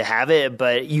need to have it,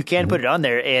 but you can put it on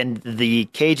there, and the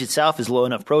cage itself is low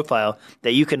enough profile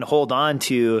that you can hold on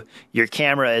to your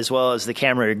camera as well as the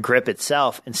camera grip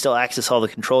itself and still access all the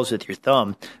controls with your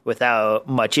thumb without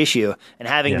much issue. And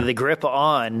having the grip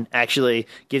on actually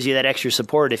gives you that extra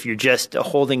support if you're just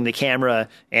holding the camera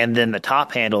and then the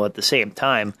top handle at the same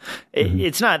time.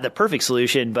 It's not the perfect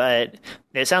solution, but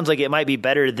it sounds like it might be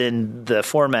better than the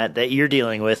format that you're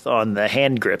dealing with on the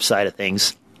hand grip side of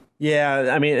things. Yeah,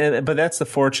 I mean, but that's the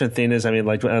fortunate thing is, I mean,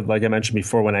 like I mentioned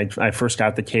before, when I first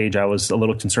got the cage, I was a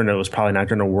little concerned that it was probably not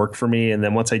going to work for me. And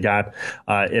then once I got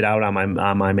it out on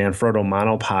my Manfrotto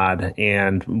monopod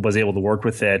and was able to work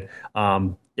with it,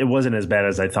 it wasn't as bad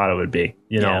as I thought it would be,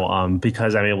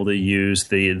 because I'm able to use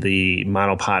the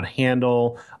monopod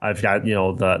handle. I've got,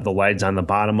 the legs on the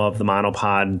bottom of the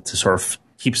monopod to sort of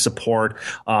keep support.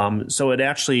 So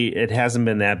it hasn't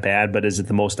been that bad, but is it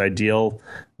the most ideal?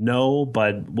 No,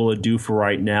 but will it do for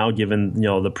right now, given,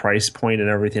 the price point and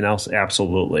everything else?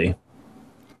 Absolutely.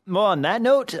 Well, on that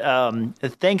note,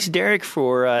 thanks, Derek,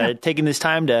 for taking this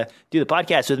time to do the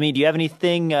podcast with me. Do you have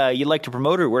anything you'd like to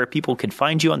promote or where people can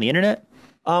find you on the internet?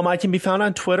 I can be found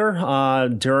on Twitter.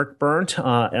 Derek Burnt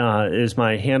is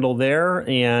my handle there,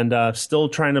 and still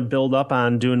trying to build up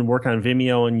on doing work on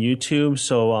Vimeo and YouTube.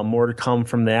 So more to come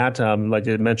from that. Like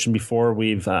I mentioned before,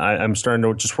 I'm starting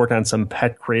to just work on some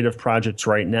pet creative projects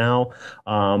right now,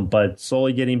 but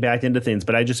slowly getting back into things.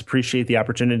 But I just appreciate the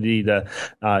opportunity to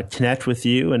connect with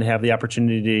you and have the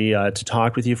opportunity to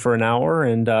talk with you for an hour,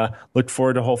 and look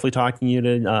forward to hopefully talking to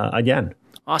you again.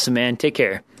 Awesome, man. Take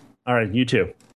care. All right, you too.